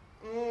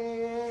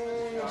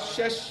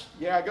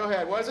 yeah, go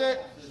ahead. Was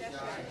it?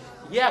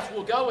 Yes,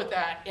 we'll go with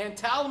that. And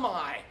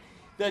Talmai.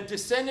 The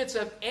descendants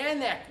of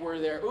Anak were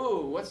there.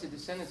 Ooh, what's the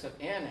descendants of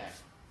Anak?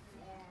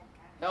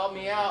 Help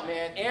me out,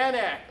 man.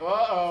 Anak.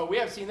 Uh-oh. We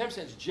haven't seen them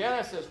since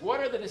Genesis. What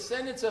are the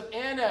descendants of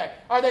Anak?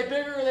 Are they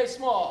big or are they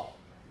small?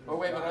 Or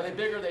wait a minute. Are they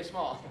big or are they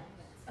small?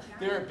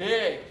 They're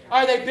big.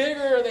 Are they big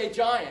or are they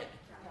giant?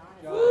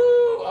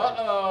 Woo!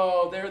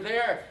 Uh-oh. They're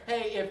there.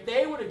 Hey, if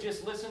they would have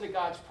just listened to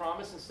God's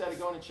promise instead of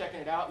going and checking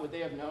it out, would they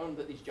have known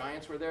that these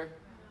giants were there?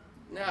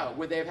 No.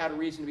 Would they have had a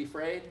reason to be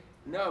afraid?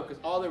 No, because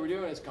all they were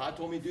doing is, God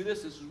told me to do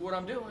this. This is what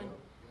I'm doing.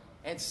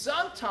 And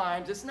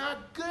sometimes it's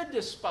not good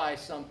to spy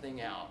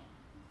something out.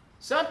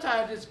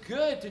 Sometimes it's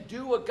good to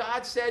do what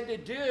God said to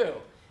do.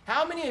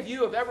 How many of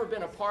you have ever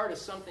been a part of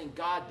something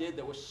God did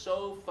that was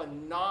so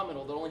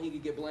phenomenal that only He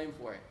could get blamed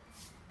for it?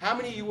 How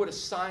many of you would have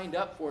signed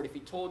up for it if He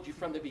told you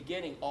from the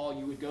beginning all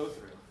you would go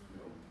through?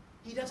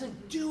 He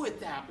doesn't do it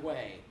that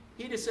way.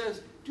 He just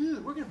says,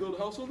 dude, we're going to build a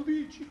house on the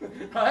beach.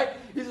 Right?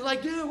 He's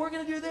like, dude, we're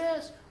going to do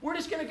this. We're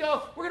just going to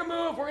go. We're going to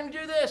move. We're going to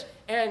do this.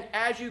 And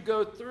as you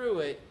go through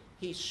it,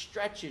 He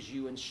stretches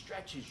you and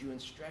stretches you and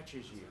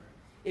stretches you.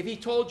 If He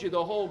told you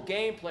the whole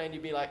game plan,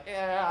 you'd be like,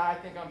 yeah, I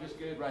think I'm just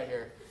good right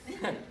here.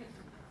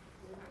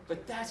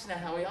 But that's not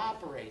how He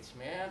operates,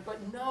 man.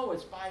 But no,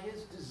 it's by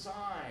His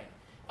design.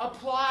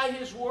 Apply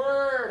His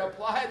Word.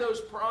 Apply those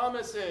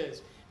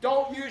promises.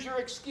 Don't use your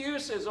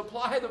excuses.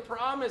 Apply the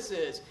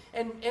promises.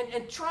 And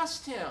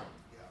trust Him.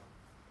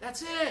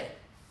 That's it.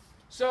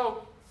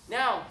 So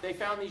now they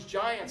found these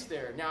giants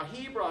there. Now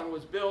Hebron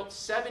was built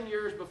 7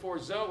 years before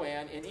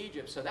Zoan in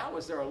Egypt. So that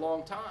was there a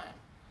long time.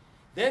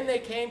 Then they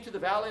came to the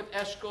valley of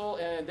Eshcol,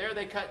 and there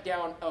they cut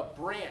down a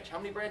branch. How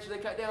many branches they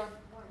cut down?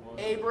 One.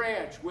 A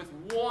branch with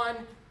one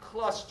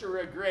cluster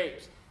of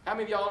grapes. How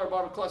many of y'all are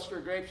about a cluster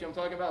of grapes? You know what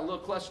I'm talking about? A little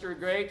cluster of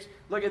grapes?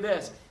 Look at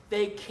this.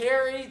 They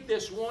carried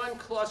this one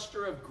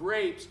cluster of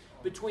grapes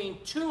between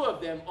two of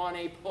them on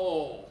a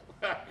pole.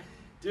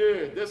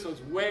 Dude, this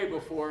was way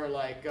before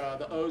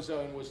the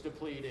ozone was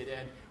depleted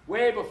and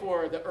way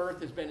before the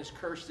earth has been as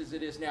cursed as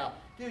it is now.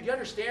 Dude, you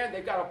understand?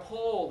 They've got a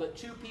pole that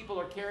two people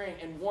are carrying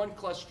and one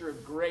cluster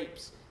of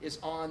grapes is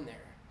on there.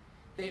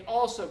 They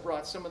also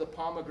brought some of the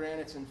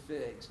pomegranates and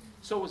figs.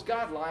 So was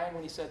God lying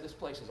when He said this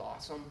place is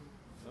awesome?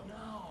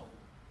 No.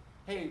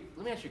 Hey,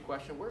 let me ask you a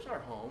question. Where's our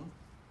home?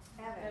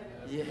 Heaven.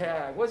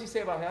 Yeah. What does He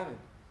say about heaven?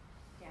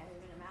 Can't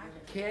even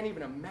imagine. Can't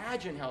even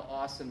imagine how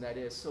awesome that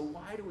is. So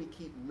why do we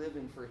keep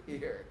living for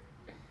here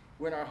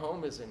when our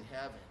home is in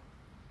heaven?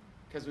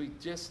 Because we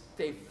just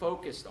stay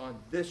focused on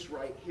this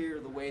right here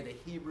the way the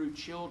Hebrew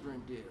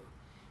children do.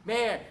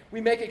 Man,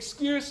 we make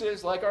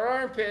excuses like our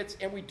armpits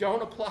and we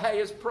don't apply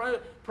His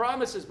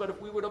promises. But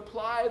if we would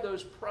apply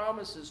those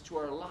promises to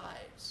our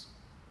lives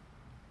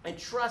and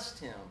trust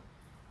Him,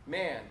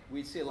 man,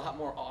 we'd see a lot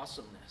more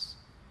awesomeness.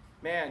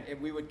 Man, if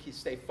we would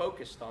stay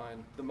focused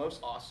on the most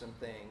awesome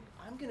thing,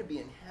 I'm going to be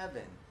in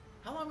heaven.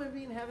 How long am I going to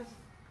be in heaven?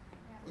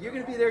 You're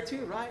going to be there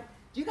too, right?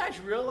 Do you guys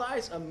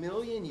realize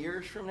 1,000,000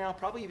 years from now,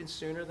 probably even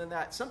sooner than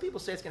that, some people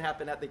say it's going to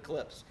happen at the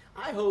eclipse.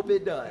 I hope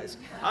it does.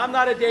 I'm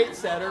not a date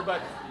setter,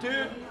 but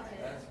dude,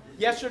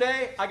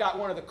 yesterday I got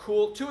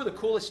two of the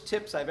coolest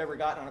tips I've ever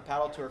gotten on a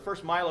paddle tour.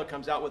 First, Milo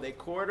comes out with a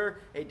quarter,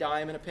 a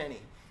dime, and a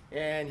penny.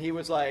 And he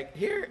was like,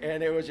 here,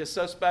 and it was just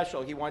so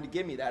special. He wanted to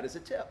give me that as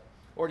a tip,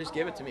 or just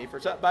give it to me for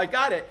something. But I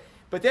got it.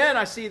 But then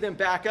I see them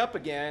back up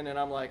again, and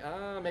I'm like,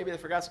 maybe they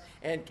forgot.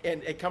 And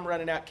they come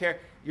running out,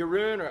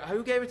 Jeroen, or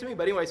who gave it to me?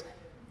 But anyways,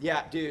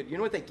 yeah, dude, you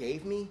know what they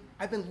gave me?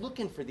 I've been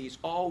looking for these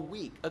all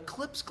week.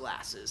 Eclipse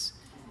glasses.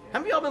 How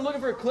many of y'all been looking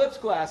for eclipse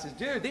glasses?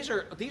 Dude, these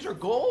are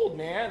gold,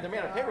 man. They're made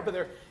out of paper, but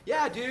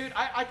dude,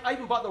 I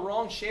even bought the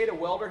wrong shade of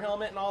welder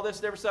helmet and all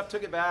this different stuff.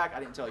 Took it back. I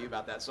didn't tell you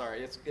about that.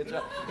 Sorry.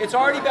 It's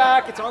already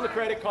back. It's on the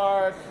credit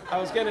card.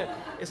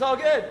 It's all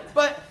good.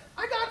 But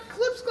I got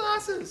eclipse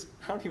glasses.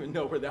 I don't even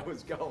know where that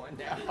was going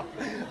now.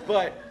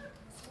 But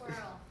Squirrel.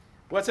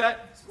 What's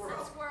that?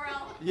 Squirrel.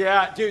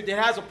 Yeah, dude, it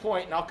has a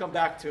point, and I'll come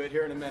back to it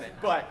here in a minute.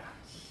 But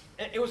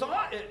it was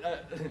odd.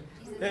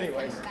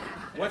 Anyways,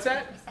 what's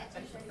that?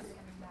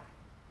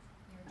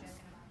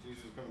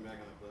 Jesus is coming back on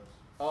the eclipse.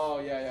 Oh,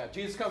 yeah.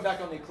 Jesus coming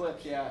back on the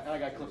eclipse, yeah. And I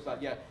got eclipse out,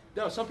 yeah.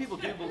 No, some people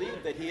do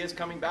believe that He is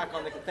coming back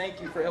on the eclipse.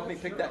 Thank you for helping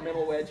me pick that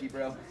middle wedgie,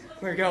 bro.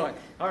 We're going.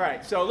 All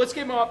right, so let's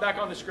get back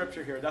on the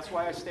Scripture here. That's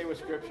why I stay with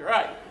Scripture. All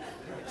right.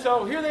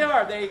 So here they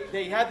are.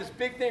 They had this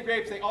big thing of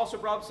grapes. They also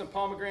brought up some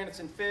pomegranates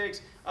and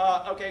figs.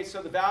 Okay,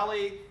 so the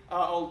valley,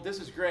 this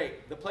is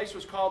great. The place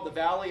was called the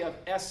Valley of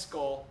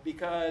Eshcol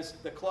because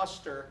the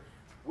cluster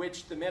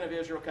which the men of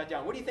Israel cut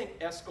down. What do you think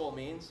Eshcol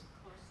means?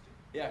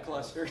 Yeah,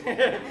 cluster.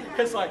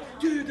 It's like,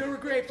 dude, there were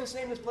grapes. Let's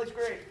name this place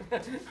Grape.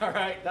 All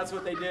right, that's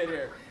what they did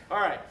here. All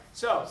right,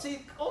 so, see,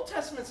 Old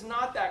Testament's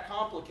not that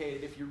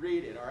complicated if you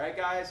read it, all right,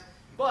 guys?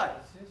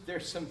 But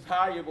there's some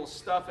valuable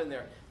stuff in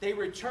there. They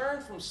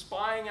returned from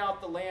spying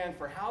out the land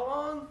for how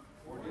long?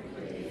 40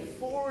 days.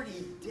 40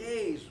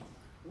 days.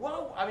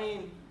 Whoa, I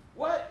mean,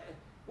 what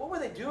were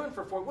they doing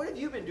for 40? What have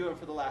you been doing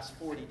for the last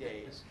 40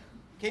 days?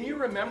 Can you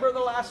remember the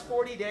last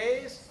 40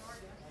 days?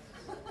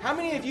 How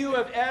many of you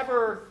have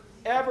ever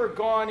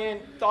gone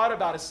in, thought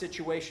about a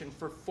situation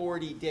for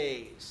 40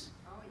 days?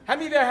 How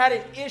many of you have had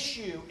an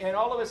issue and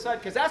all of a sudden,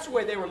 because that's the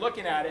way they were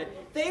looking at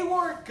it, they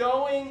were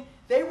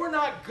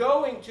not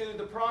going to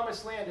the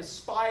promised land to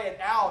spy it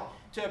out,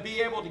 to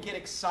be able to get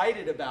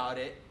excited about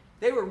it.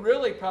 They were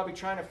really probably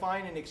trying to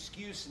find an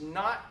excuse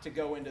not to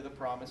go into the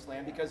promised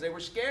land because they were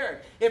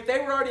scared. If they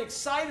were already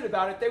excited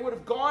about it, they would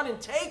have gone and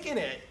taken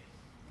it.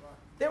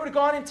 They would have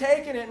gone and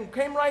taken it and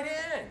came right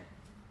in.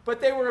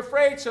 But they were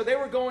afraid, so they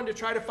were going to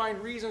try to find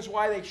reasons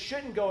why they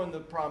shouldn't go into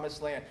the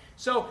promised land.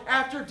 So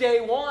after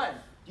day one,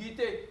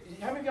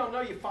 how many of y'all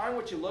know you find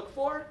what you look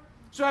for?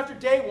 So after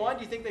day one,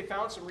 do you think they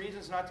found some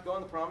reasons not to go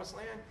in the promised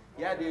land?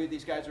 Yeah, dude,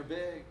 these guys are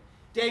big.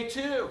 Day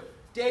two,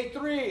 day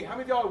three, how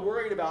many of y'all are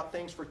worried about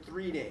things for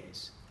 3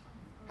 days?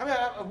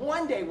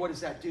 One day, what does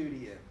that do to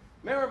you?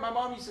 Remember, my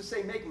mom used to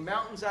say, make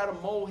mountains out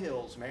of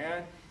molehills,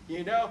 man.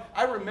 You know,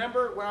 I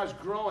remember when I was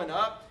growing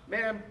up,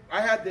 man,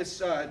 I had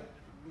this,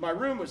 my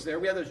room was there.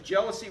 We had those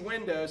jealousy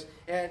windows,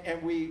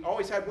 and we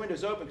always had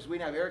windows open because we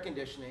didn't have air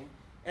conditioning.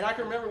 And I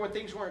can remember when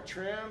things weren't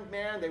trimmed,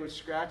 man, they would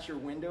scratch your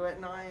window at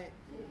night.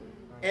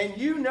 And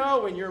you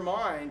know in your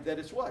mind that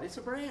it's what? It's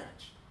a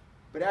branch.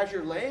 But as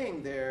you're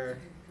laying there,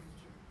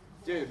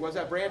 dude, what's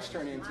that branch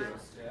turn into?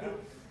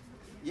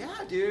 Yeah,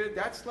 dude,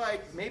 that's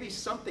like maybe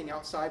something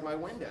outside my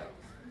window.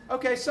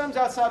 Okay, some's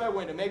outside my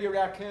window. Maybe a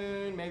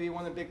raccoon, maybe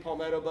one of the big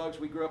palmetto bugs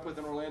we grew up with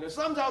in Orlando.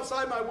 Some's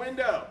outside my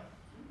window.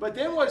 But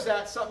then what's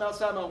that something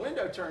outside my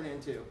window turn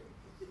into?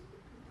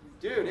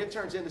 Dude, it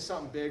turns into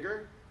something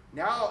bigger.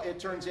 Now it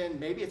turns in,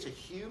 maybe it's a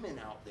human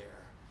out there.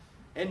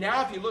 And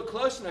now if you look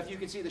close enough, you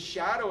can see the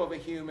shadow of a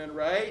human,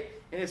 right?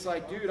 And it's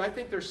like, dude, I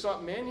think there's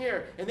something in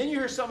here. And then you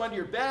hear something under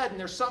your bed, and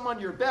there's something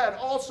under your bed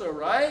also,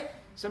 right?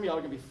 Some of y'all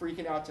are going to be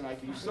freaking out tonight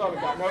because you still haven't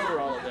gotten over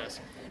all of this.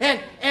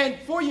 And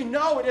before you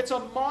know it, it's a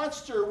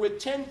monster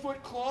with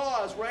 10-foot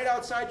claws right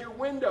outside your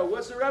window.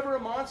 Was there ever a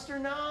monster?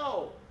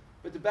 No.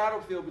 But the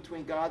battlefield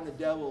between God and the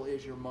devil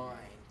is your mind.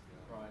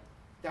 Right.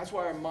 That's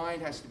why our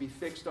mind has to be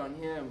fixed on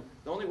him.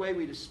 The only way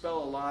we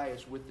dispel a lie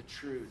is with the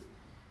truth.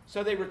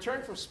 So they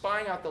returned from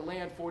spying out the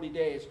land 40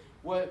 days.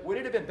 Would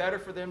it have been better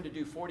for them to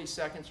do 40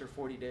 seconds or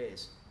 40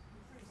 days?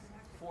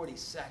 40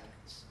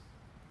 seconds.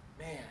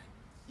 Man,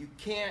 you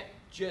can't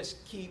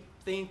just keep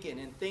thinking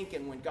and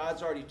thinking when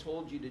God's already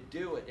told you to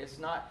do it. It's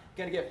not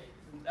going to get...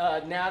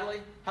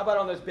 Natalie, how about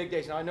on those big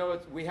days? Now, I know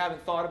we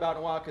haven't thought about it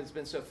in a while because it's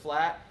been so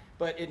flat,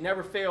 but it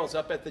never fails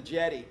up at the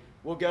jetty.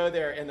 We'll go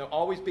there, and there'll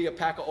always be a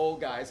pack of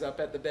old guys up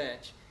at the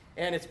bench.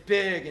 And it's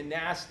big and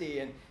nasty,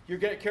 and you're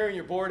carrying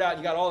your board out, and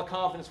you got all the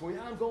confidence. Well,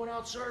 yeah, I'm going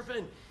out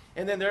surfing.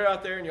 And then they're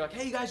out there, and you're like,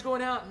 hey, you guys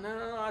going out?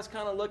 No, I was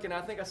kind of looking.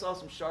 I think I saw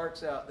some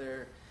sharks out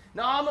there.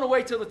 No, I'm going to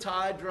wait till the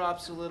tide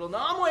drops a little. No,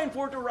 I'm waiting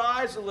for it to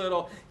rise a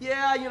little.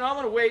 Yeah, I'm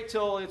going to wait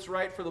till it's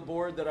right for the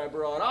board that I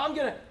brought. I'm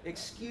going to...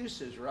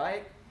 Excuses,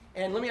 right?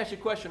 And let me ask you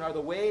a question. Are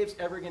the waves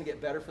ever going to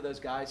get better for those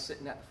guys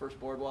sitting at the first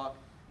boardwalk?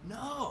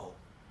 No.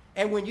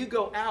 And when you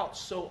go out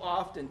so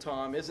often,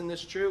 Tom, isn't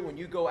this true? When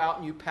you go out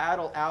and you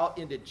paddle out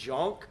into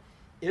junk,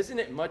 isn't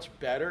it much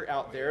better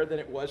out there than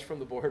it was from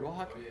the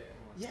boardwalk? Oh,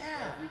 Yeah.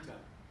 Every time.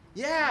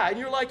 Yeah, and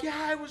you're like,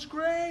 yeah, it was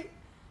great.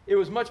 It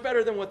was much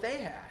better than what they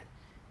had.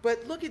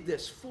 But look at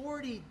this,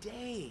 40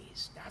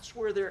 days. That's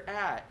where they're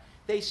at.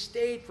 They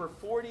stayed for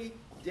 40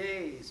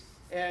 days.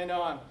 And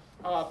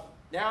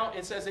now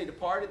it says they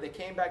departed. They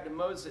came back to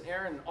Moses and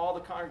Aaron and all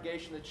the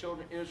congregation of the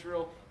children of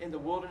Israel in the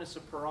wilderness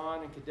of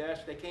Paran and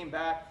Kadesh. They came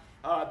back.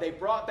 They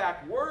brought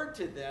back word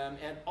to them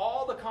and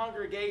all the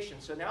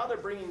congregation. So now they're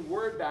bringing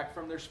word back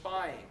from their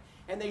spying.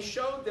 And they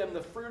showed them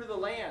the fruit of the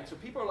land. So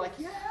people are like,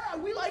 yeah,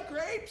 we like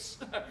grapes.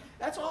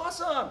 That's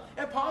awesome.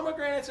 And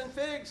pomegranates and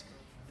figs.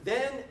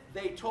 Then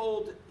they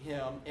told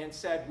him and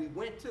said, we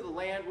went to the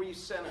land where you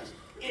sent us.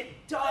 It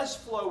does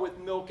flow with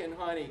milk and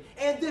honey.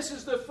 And this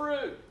is the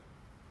fruit.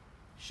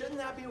 Shouldn't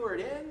that be where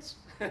it ends?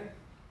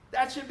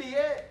 That should be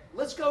it.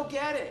 Let's go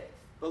get it.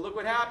 But look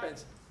what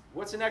happens.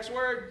 What's the next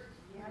word?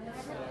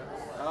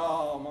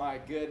 Oh, my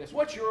goodness.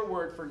 What's your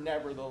word for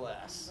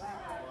nevertheless?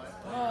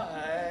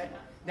 But...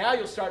 Now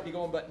you'll start to be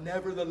going, but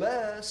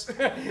nevertheless.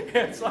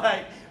 It's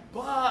like,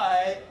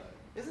 but,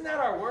 isn't that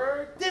our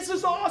word? This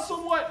is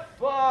awesome, what?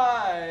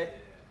 But,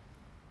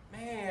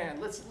 man,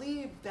 let's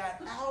leave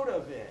that out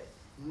of it.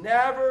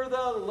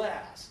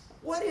 Nevertheless.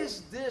 What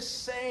is this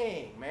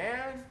saying,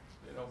 man?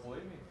 They don't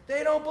believe me.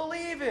 They don't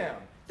believe him.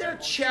 They're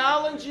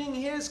challenging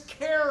his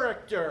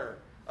character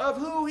of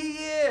who he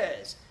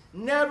is.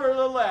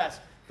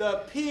 Nevertheless, the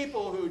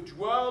people who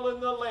dwell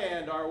in the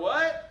land are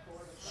what?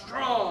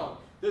 Strong.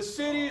 The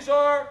cities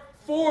are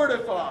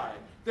fortified.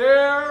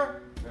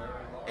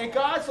 And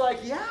God's like,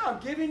 yeah, I'm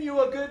giving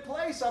you a good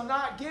place. I'm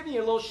not giving you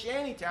a little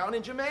shanty town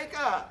in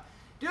Jamaica.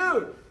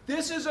 Dude,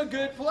 this is a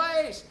good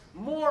place.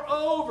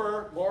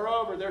 Moreover,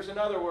 there's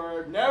another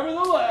word.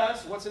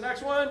 Nevertheless, what's the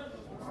next one?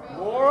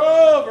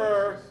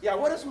 Moreover. Yeah,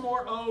 what is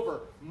moreover?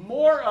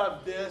 More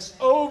of this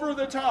over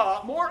the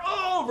top.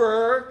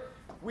 Moreover,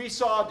 we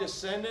saw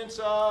descendants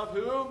of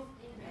who?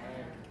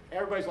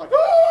 Everybody's like,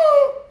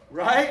 ooh!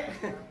 Right?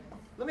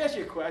 Let me ask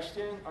you a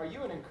question. Are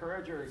you an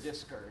encourager or a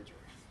discourager?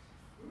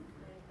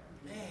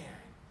 Man,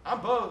 I'm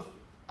both.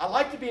 I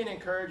like to be an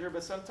encourager,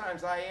 but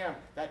sometimes I am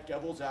that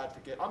devil's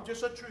advocate. I'm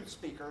just a truth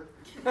speaker.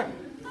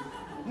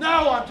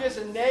 No, I'm just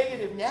a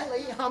negative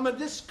Nelly. I'm a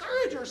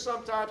discourager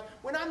sometimes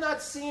when I'm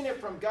not seeing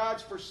it from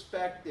God's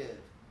perspective.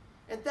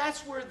 And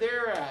that's where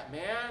they're at,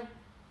 man.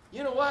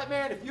 You know what,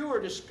 man? If you were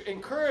an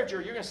encourager,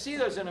 you're going to see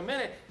those in a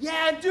minute.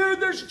 Yeah, dude,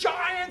 there's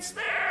giants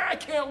there. I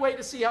can't wait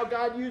to see how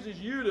God uses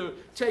you to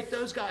take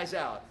those guys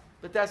out.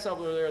 But that's not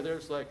where they're there. They're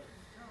just like,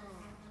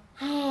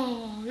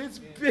 oh, it's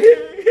big.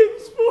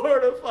 It's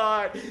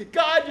fortified.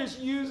 God just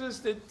uses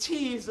to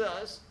tease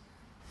us.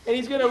 And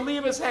he's going to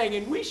leave us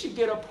hanging. We should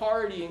get a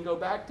party and go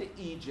back to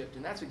Egypt.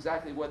 And that's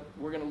exactly what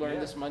we're going to learn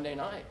this Monday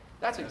night.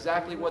 That's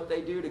exactly what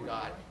they do to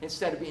God.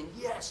 Instead of being,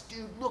 yes,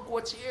 dude, look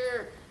what's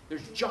here.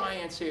 There's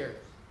giants here.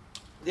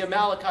 The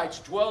Amalekites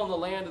dwell in the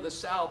land of the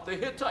south. The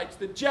Hittites,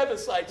 the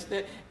Jebusites,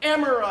 the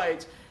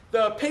Amorites,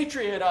 the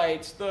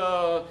Patriotites,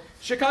 the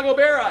Chicago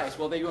Bear Eyes.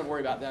 Well, you wouldn't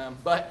worry about them.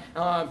 But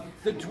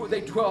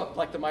they dwell,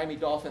 like the Miami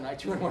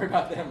Dolphinites. You wouldn't worry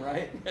about them,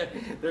 right?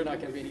 They're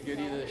not going to be any good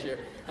either this year.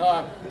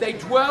 They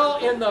dwell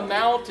in the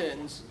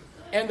mountains,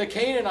 and the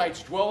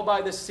Canaanites dwell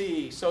by the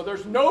sea. So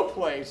there's no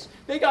place.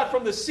 They got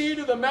from the sea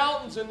to the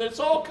mountains, and it's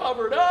all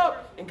covered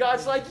up. And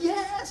God's like,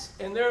 yes.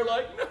 And they're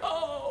like,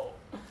 no.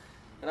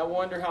 And I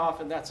wonder how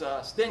often that's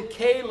us. Then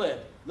Caleb,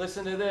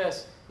 listen to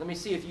this. Let me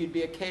see if you'd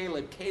be a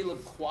Caleb.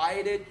 Caleb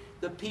quieted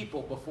the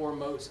people before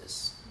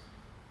Moses.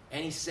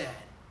 And he said,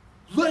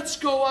 let's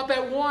go up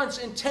at once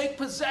and take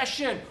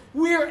possession.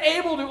 We are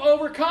able to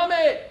overcome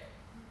it.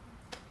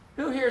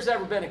 Who here has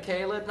ever been a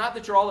Caleb? Not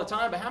that you're all the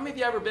time, but how many of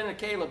you ever been a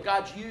Caleb?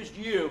 God's used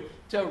you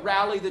to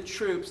rally the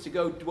troops to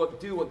go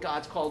do what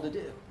God's called to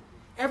do.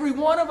 Every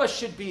one of us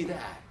should be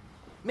that.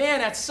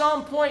 Man, at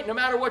some point, no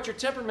matter what your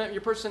temperament,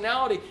 your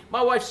personality,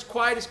 my wife's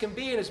quiet as can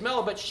be and is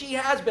mellow, but she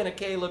has been a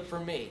Caleb for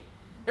me.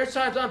 There's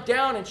times I'm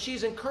down and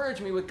she's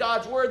encouraged me with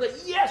God's word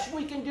that yes,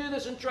 we can do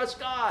this and trust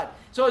God.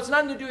 So it's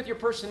nothing to do with your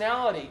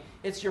personality.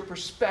 It's your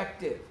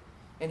perspective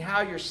and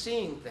how you're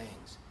seeing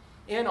things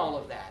in all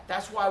of that.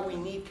 That's why we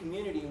need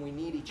community and we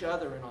need each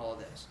other in all of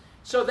this.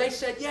 So they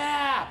said,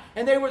 yeah.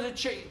 And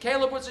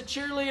Caleb was a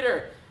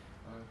cheerleader.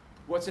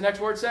 What's the next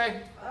word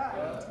say?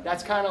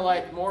 That's kind of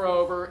like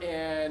moreover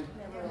and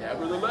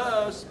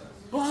nevertheless.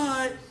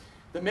 But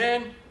the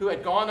men who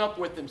had gone up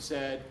with them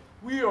said,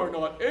 we are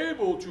not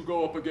able to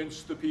go up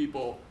against the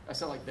people. I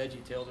sound like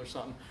VeggieTales or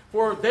something.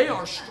 For they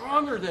are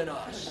stronger than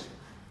us.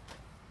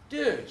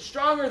 Dude,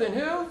 stronger than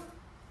who?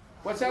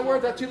 What's that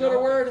word, that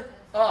two-letter word?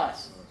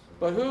 Us.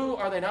 But who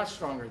are they not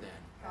stronger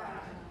than?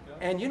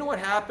 And you know what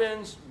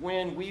happens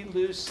when we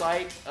lose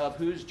sight of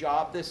whose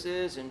job this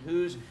is and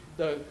who's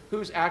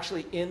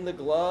actually in the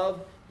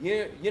glove?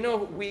 You know,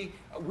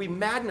 we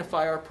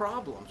magnify our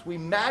problems. We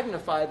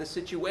magnify the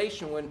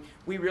situation when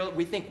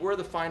we think we're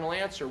the final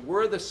answer.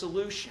 We're the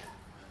solution.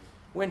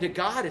 When to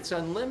God, it's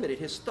unlimited.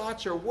 His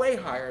thoughts are way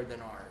higher than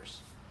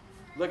ours.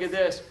 Look at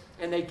this.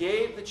 And they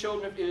gave the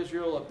children of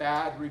Israel a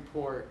bad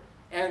report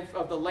and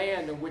of the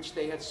land in which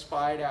they had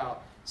spied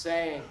out,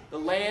 saying, the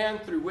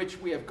land through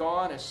which we have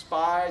gone as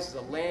spies is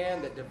a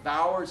land that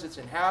devours its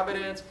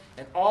inhabitants,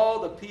 and all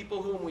the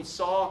people whom we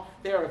saw,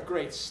 they are of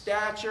great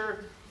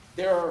stature.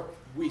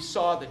 We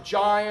saw the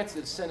giants,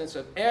 the descendants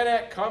of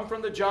Anak, come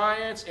from the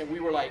giants, and we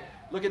were like,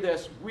 look at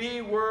this,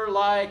 we were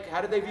like,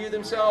 how did they view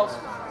themselves?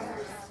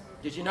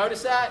 Did you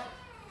notice that?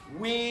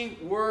 We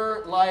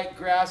were like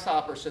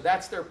grasshoppers. So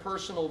that's their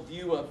personal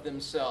view of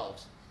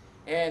themselves.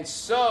 And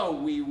so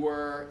we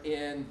were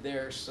in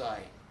their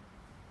sight.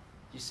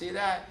 You see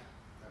that?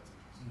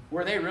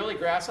 Were they really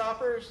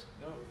grasshoppers?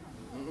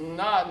 No.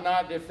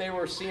 Not if they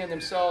were seeing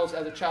themselves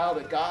as a child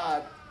of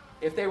God.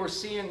 If they were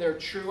seeing their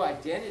true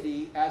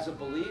identity as a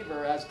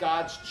believer, as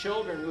God's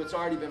children who it's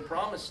already been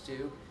promised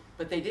to,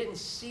 but they didn't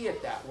see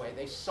it that way.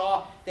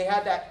 They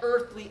had that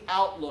earthly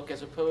outlook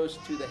as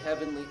opposed to the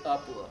heavenly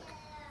uplook.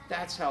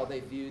 That's how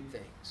they viewed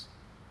things.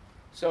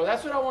 So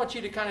that's what I want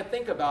you to kind of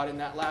think about in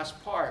that last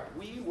part.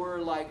 We were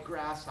like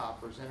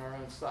grasshoppers in our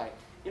own sight.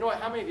 You know what?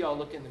 How many of y'all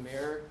look in the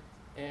mirror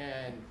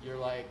and you're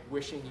like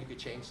wishing you could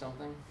change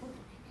something?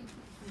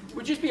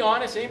 Would you just be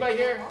honest? Anybody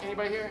here?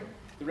 Anybody here?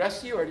 The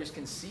rest of you are just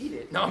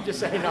conceited. No, I'm just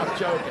saying, no, I'm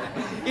joking.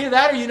 Either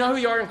that or you know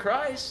who you are in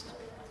Christ.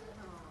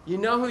 You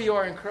know who you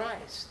are in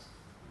Christ.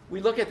 We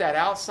look at that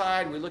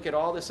outside, we look at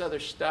all this other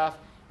stuff,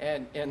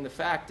 and the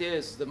fact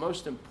is, the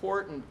most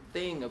important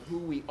thing of who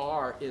we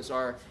are is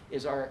our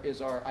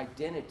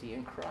identity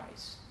in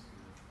Christ.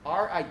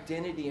 Our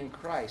identity in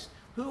Christ.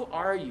 Who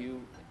are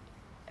you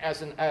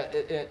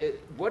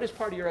what is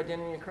part of your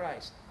identity in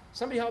Christ?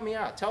 Somebody help me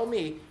out. Tell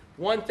me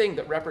one thing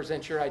that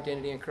represents your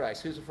identity in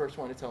Christ. Who's the first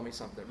one to tell me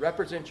something?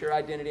 Represents your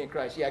identity in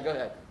Christ. Yeah, go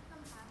ahead.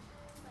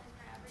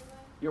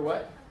 You're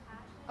what?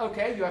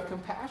 Okay, you have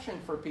compassion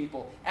for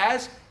people.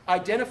 As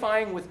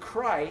identifying with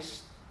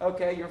Christ,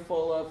 okay, you're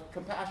full of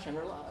compassion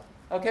or love.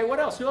 Okay, what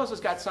else? Who else has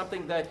got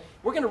something that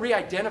we're going to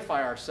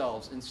re-identify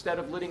ourselves instead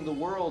of letting the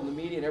world and the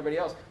media and everybody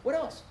else? What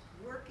else?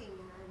 Working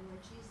on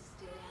what Jesus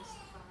did, ask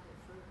the Father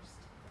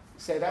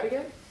first. Say that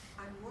again?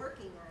 I'm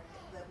working on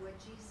it, but what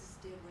Jesus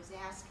did was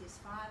ask his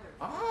Father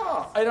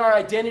first. In our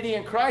identity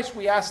in Christ,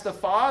 we ask the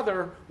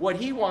Father what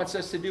he wants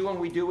us to do, and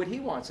we do what he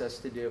wants us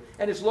to do.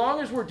 And as long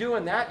as we're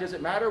doing that, does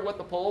it matter what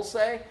the polls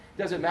say?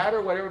 Does it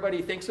matter what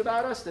everybody thinks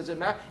about us? Does it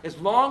matter? As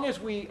long as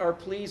we are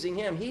pleasing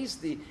him, he's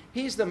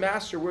the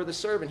master, we're the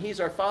servant. He's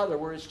our Father,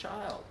 we're his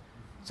child.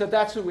 So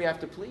that's who we have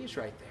to please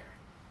right there.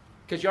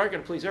 Because you aren't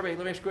going to please everybody.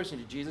 Let me ask you a question.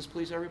 Did Jesus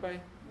please everybody?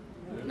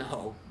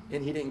 No.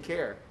 And he didn't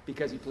care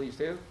because he pleased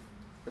who?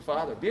 The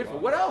Father. Beautiful.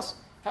 What else?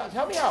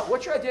 Help me out.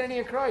 What's your identity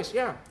in Christ?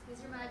 Yeah.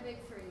 These are my big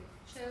three.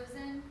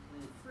 Chosen,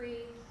 free,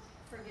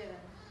 forgiven.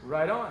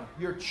 Right on.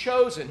 You're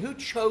chosen. Who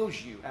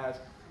chose you? As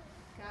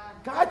God.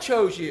 God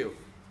chose you.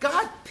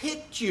 God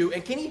picked you.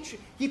 And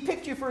he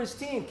picked you for his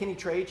team. Can he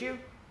trade you?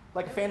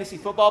 Like a fantasy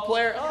football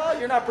player? Oh,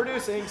 you're not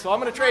producing, so I'm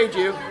going to trade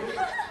you.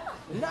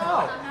 No.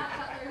 I'm not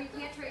Cutler. He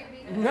can't trade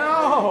me.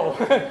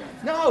 No.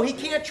 No, he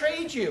can't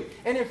trade you.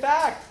 And in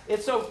fact,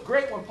 it's so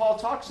great when Paul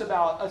talks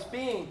about us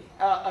being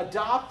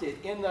adopted.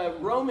 In the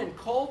Roman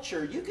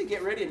culture, you could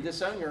get ready to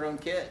disown your own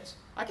kids.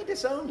 I could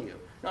disown you.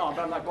 No,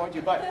 I'm not going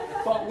to. But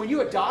when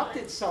you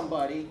adopted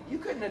somebody, you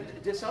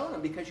couldn't disown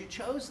them because you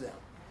chose them.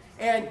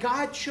 And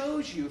God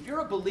chose you. If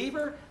you're a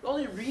believer, the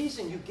only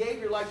reason you gave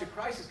your life to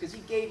Christ is because he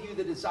gave you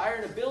the desire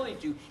and ability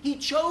to. He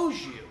chose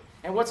you.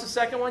 And what's the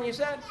second one you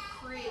said?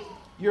 Free.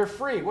 You're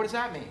free. What does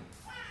that mean?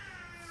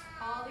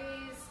 All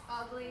these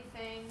ugly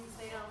things,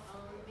 they don't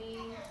own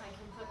me. I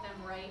can put them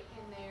right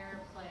in their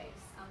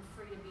place. I'm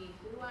free to be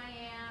who I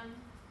am,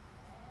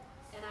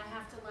 and I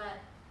have to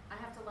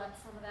let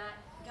some of that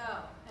go.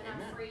 And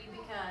Amen. I'm free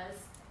because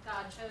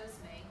God chose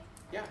me,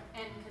 Yeah.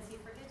 and because He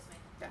forgives me.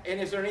 And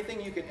is there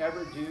anything you can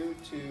ever do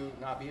to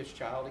not be his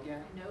child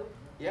again? Nope.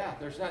 Yeah,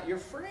 there's not. You're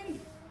free.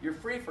 You're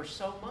free for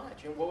so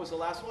much. And what was the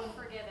last one?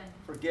 Forgiven.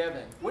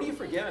 Forgiven. What are you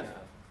forgiven of?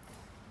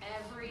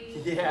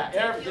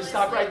 Just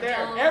stop right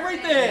there. ridiculously dumb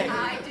Everything. thing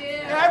I do.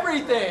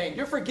 Everything.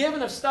 You're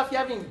forgiven of stuff you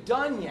haven't even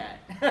done yet.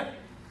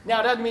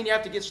 Now, it doesn't mean you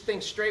have to get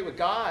things straight with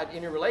God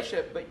in your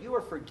relationship, but you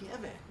are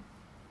forgiven.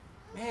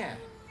 Man,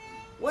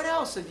 what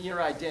else in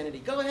your identity?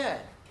 Go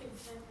ahead.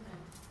 Contentment.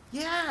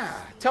 Yeah.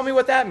 Tell me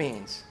what that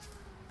means.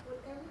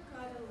 Whatever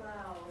God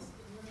allows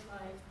in your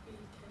life, be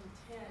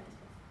content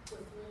with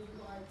where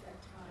you are at that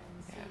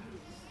time.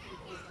 See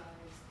His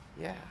eyes.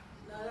 Yeah.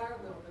 Not our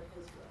will, but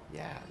His will.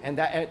 Yeah.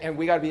 And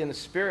we got to be in the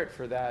spirit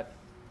for that,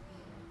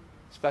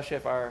 especially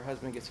if our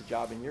husband gets a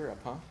job in Europe,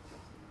 huh?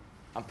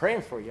 I'm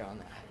praying for you on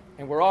that.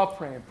 And we're all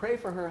praying. Pray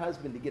for her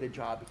husband to get a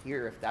job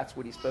here if that's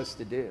what he's supposed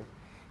to do.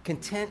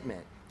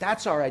 Contentment.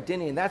 That's our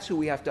identity, and that's who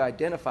we have to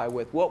identify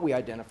with, what we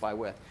identify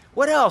with.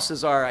 What else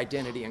is our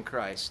identity in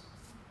Christ?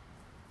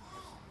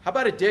 How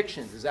about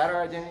addictions? Is that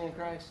our identity in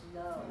Christ?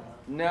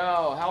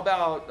 No. How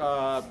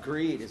about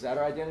greed? Is that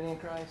our identity in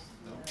Christ?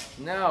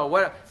 No.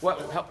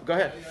 Go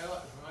ahead.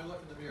 When I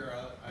look in the mirror,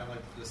 I like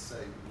to just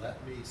say,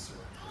 let me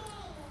surrender.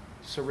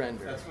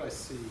 Surrender. That's what I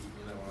see,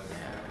 when it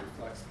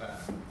reflects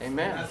that.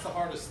 Amen. And that's the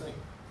hardest thing.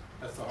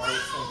 That's the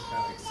hardest thing, to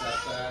kind of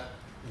accept that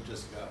and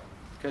just go.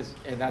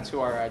 And that's who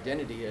our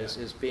identity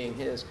is being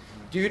His.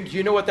 Do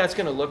you know what that's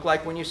going to look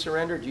like when you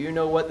surrender? Do you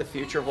know what the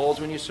future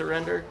holds when you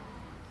surrender?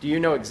 Do you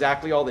know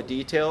exactly all the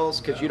details?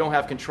 Because you don't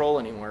have control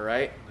anymore,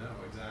 right? No,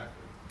 exactly.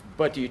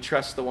 But do you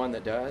trust the one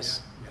that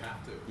does? Yeah, you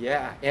have to.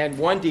 Yeah. And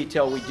one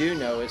detail we do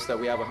know is that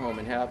we have a home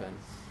in heaven.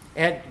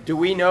 And do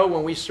we know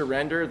when we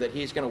surrender that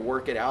He's going to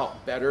work it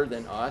out better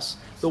than us?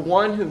 The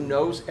one who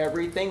knows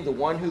everything, the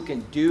one who can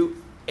do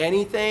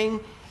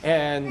anything,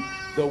 and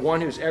the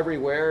one who's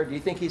everywhere, do you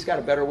think He's got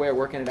a better way of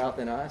working it out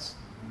than us?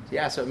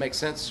 Yeah, so it makes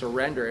sense,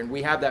 surrender. And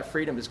we have that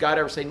freedom. Does God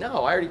ever say,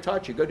 no, I already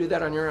taught you, go do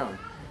that on your own?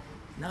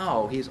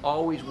 No, He's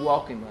always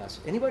welcoming us.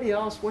 Anybody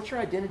else? What's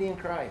your identity in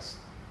Christ?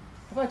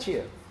 How about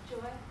you?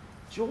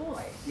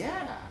 Joy,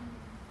 yeah.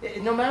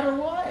 No matter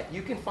what,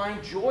 you can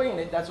find joy in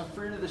it. That's a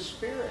fruit of the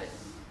Spirit.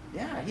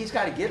 Yeah, He's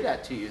got to give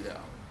that to you,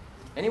 though.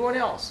 Anyone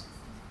else?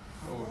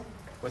 Oh,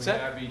 What's we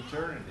that? have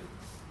eternity.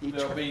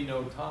 There'll be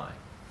no time.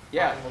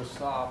 Yeah. Time will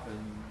stop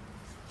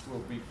and will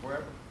be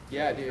forever.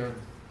 Yeah, dude.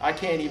 I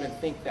can't even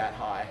think that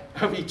high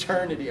of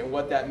eternity and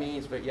what that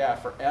means. But yeah,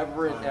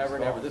 forever and ever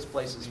and ever. This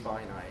place is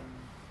finite.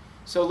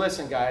 So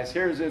listen, guys,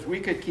 we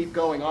could keep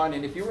going on.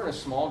 And if you were in a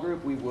small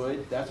group, we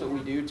would. That's what we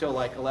do till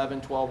like 11,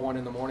 12, 1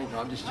 in the morning. No,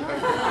 I'm just joking.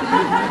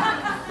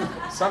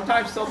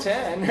 Sometimes till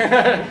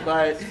 10.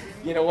 But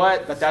you know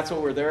what? But that's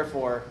what we're there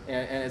for.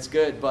 And it's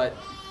good. But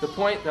the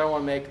point that I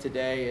want to make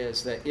today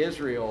is that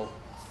Israel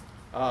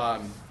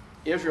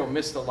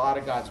missed a lot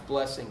of God's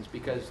blessings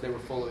because they were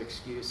full of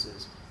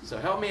excuses. So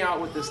help me out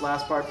with this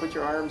last part. Put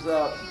your arms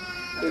up.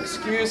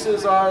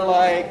 Excuses are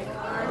like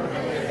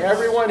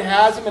everyone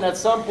has them, and at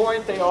some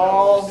point they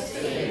all.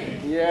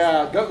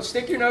 Yeah, go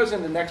stick your nose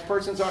in the next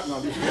person's arm. No,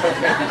 I'm just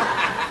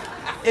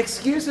joking.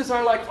 Excuses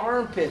are like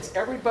armpits.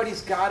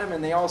 Everybody's got them,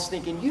 and they all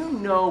stink. And you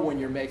know when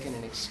you're making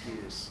an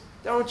excuse,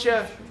 don't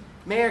you?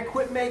 Man,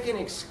 quit making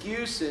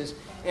excuses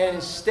and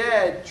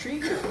instead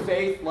treat your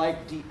faith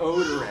like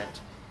deodorant.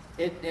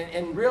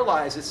 And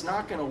realize it's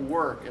not going to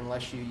work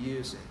unless you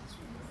use it.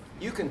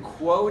 You can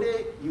quote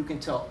it, you can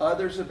tell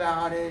others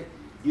about it,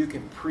 you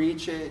can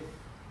preach it,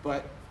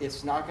 but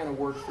it's not going to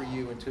work for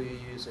you until you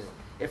use it.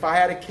 If I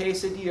had a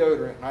case of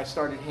deodorant and I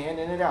started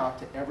handing it out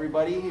to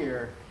everybody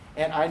here,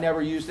 and I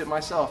never used it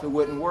myself, it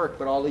wouldn't work,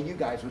 but all of you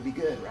guys would be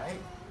good, right?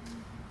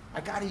 I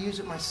got to use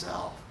it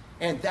myself.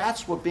 And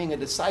that's what being a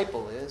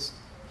disciple is.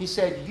 He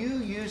said, you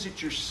use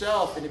it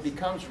yourself and it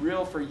becomes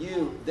real for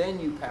you, then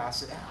you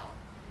pass it out.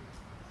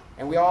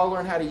 And we all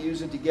learn how to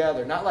use it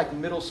together, not like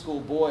middle school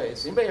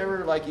boys. Anybody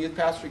ever, like youth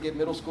pastor, give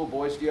middle school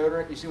boys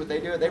deodorant? You see what they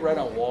do? They run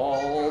on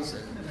walls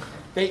and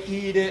they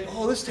eat it.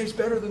 Oh, this tastes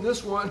better than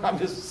this one. I'm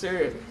just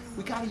serious.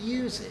 We got to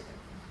use it.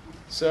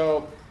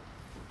 So,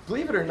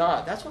 believe it or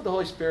not, that's what the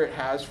Holy Spirit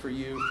has for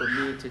you, for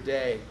me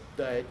today.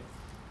 That,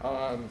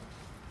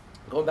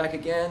 going back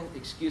again,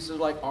 excuses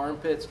like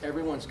armpits.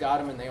 Everyone's got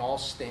them and they all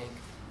stink.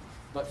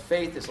 But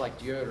faith is like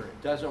deodorant.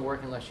 It doesn't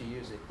work unless you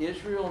use it.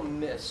 Israel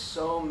missed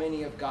so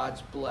many of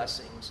God's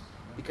blessings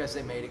because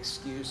they made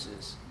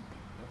excuses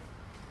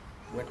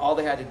when all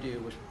they had to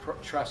do was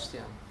trust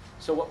Him.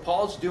 So what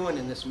Paul's doing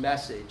in this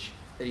message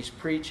that he's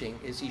preaching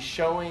is he's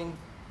showing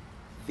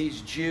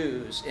these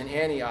Jews in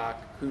Antioch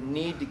who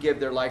need to give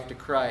their life to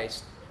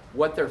Christ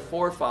what their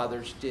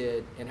forefathers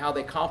did and how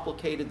they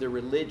complicated their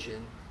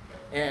religion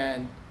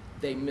and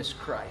they missed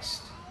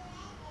Christ.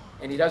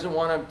 And he doesn't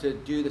want them to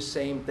do the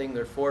same thing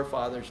their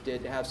forefathers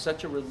did, to have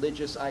such a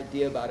religious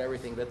idea about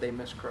everything that they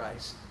miss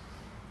Christ.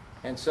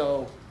 And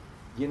so,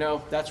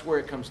 that's where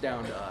it comes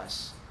down to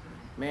us.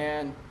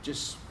 Man,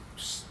 just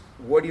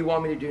what do you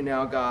want me to do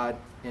now, God?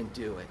 And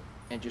do it.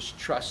 And just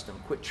trust him.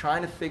 Quit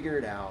trying to figure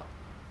it out.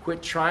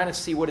 Quit trying to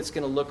see what it's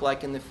going to look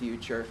like in the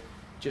future.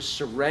 Just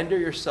surrender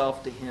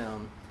yourself to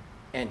him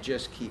and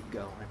just keep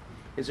going.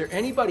 Is there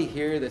anybody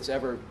here that's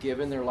ever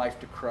given their life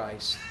to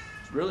Christ,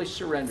 really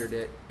surrendered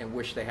it, and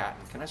wish they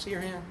hadn't? Can I see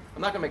your hand?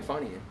 I'm not going to make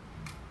fun of you.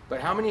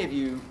 But how many of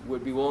you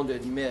would be willing to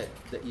admit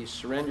that you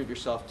surrendered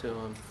yourself to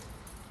him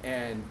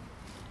and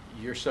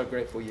you're so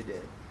grateful you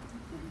did?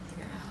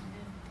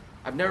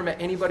 I've never met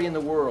anybody in the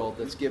world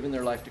that's given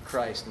their life to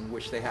Christ and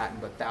wish they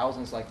hadn't, but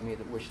thousands like me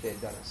that wish they had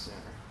done it sooner.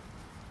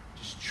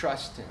 Just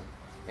trust him.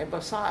 And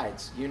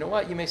besides, you know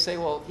what? You may say,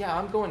 well, yeah,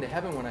 I'm going to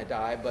heaven when I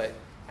die, but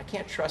I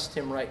can't trust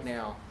him right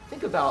now.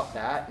 Think about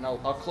that, and I'll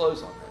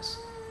close on this.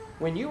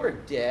 When you are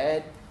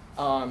dead,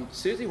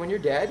 Susie, when you're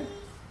dead,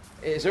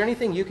 is there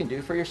anything you can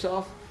do for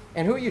yourself?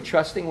 And who are you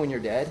trusting when you're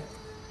dead?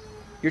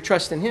 You're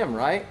trusting him,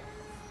 right?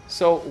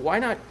 So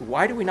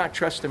why do we not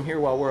trust him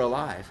here while we're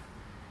alive?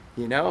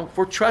 If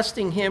we're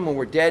trusting him when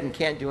we're dead and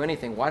can't do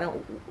anything,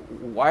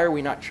 why are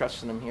we not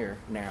trusting him here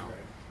now?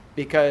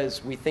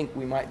 Because we think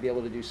we might be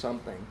able to do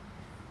something.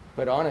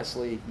 But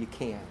honestly, you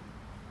can't.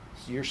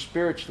 So you're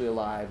spiritually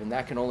alive, and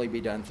that can only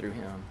be done through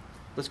him.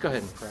 Let's go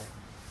ahead and pray.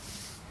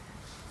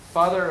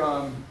 Father,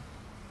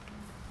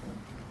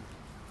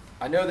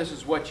 I know this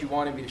is what you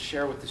wanted me to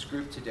share with this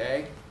group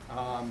today.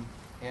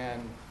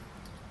 And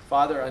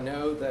Father, I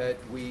know that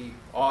we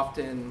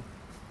often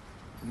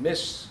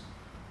miss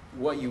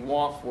what you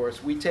want for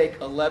us. We take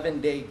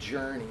 11-day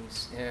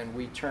journeys and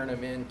we turn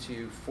them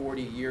into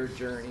 40-year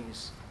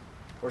journeys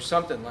or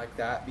something like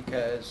that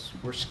because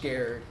we're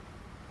scared.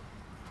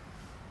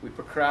 We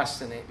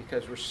procrastinate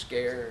because we're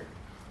scared.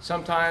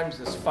 Sometimes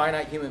as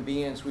finite human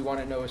beings, we want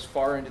to know as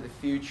far into the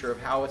future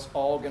of how it's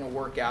all going to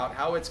work out,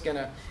 how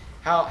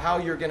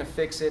you're going to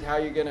fix it, how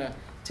you're going to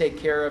take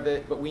care of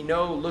it. But we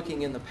know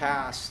looking in the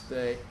past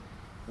that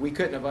we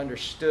couldn't have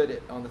understood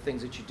it on the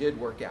things that you did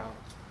work out.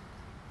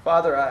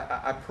 Father,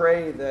 I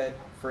pray that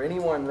for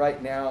anyone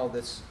right now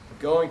that's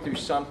going through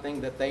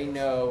something that they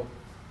know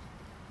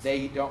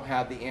they don't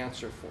have the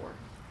answer for,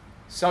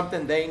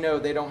 something they know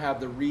they don't have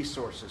the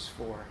resources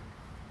for,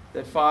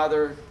 that,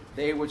 Father,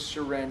 they would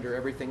surrender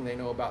everything they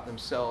know about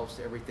themselves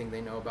to everything they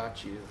know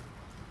about you.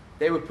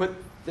 They would put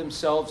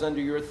themselves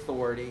under your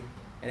authority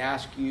and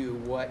ask you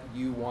what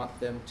you want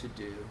them to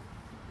do.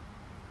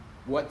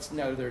 What's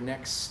their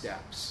next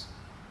steps?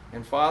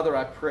 And Father,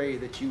 I pray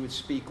that you would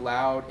speak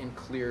loud and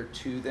clear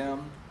to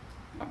them.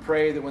 I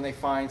pray that when they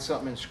find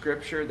something in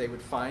Scripture, they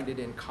would find it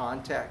in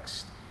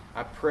context.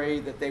 I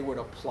pray that they would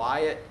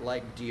apply it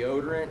like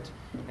deodorant.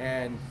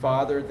 And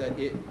Father, that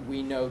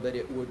we know that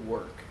it would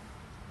work.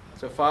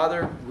 So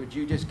Father, would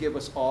you just give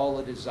us all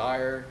a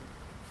desire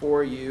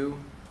for you,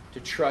 to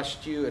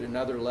trust you at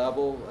another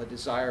level, a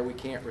desire we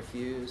can't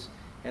refuse.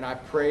 And I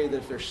pray that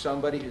if there's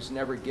somebody who's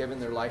never given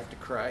their life to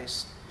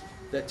Christ,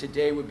 that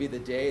today would be the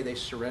day they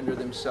surrender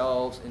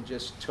themselves and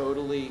just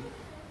totally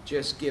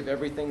just give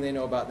everything they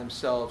know about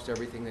themselves to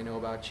everything they know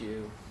about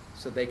you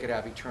so they could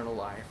have eternal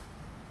life.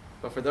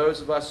 But for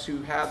those of us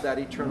who have that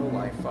eternal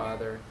life,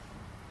 Father,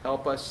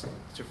 help us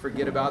to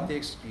forget about the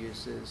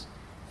excuses.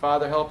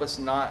 Father, help us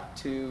not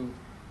to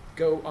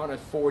go on a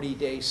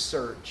 40-day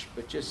search,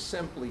 but just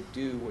simply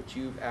do what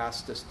you've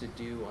asked us to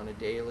do on a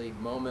daily,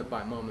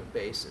 moment-by-moment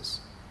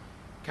basis,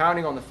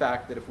 counting on the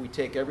fact that if we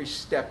take every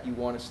step you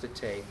want us to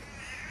take,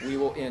 we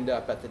will end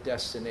up at the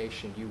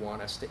destination you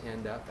want us to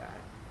end up at.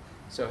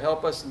 So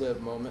help us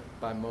live moment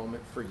by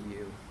moment for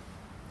you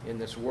in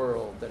this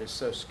world that is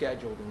so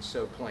scheduled and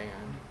so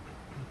planned.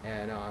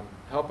 And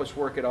help us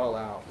work it all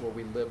out where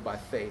we live by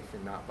faith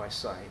and not by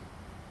sight,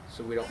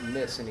 so we don't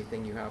miss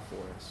anything you have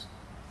for us.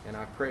 And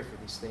I pray for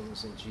these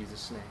things in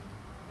Jesus' name.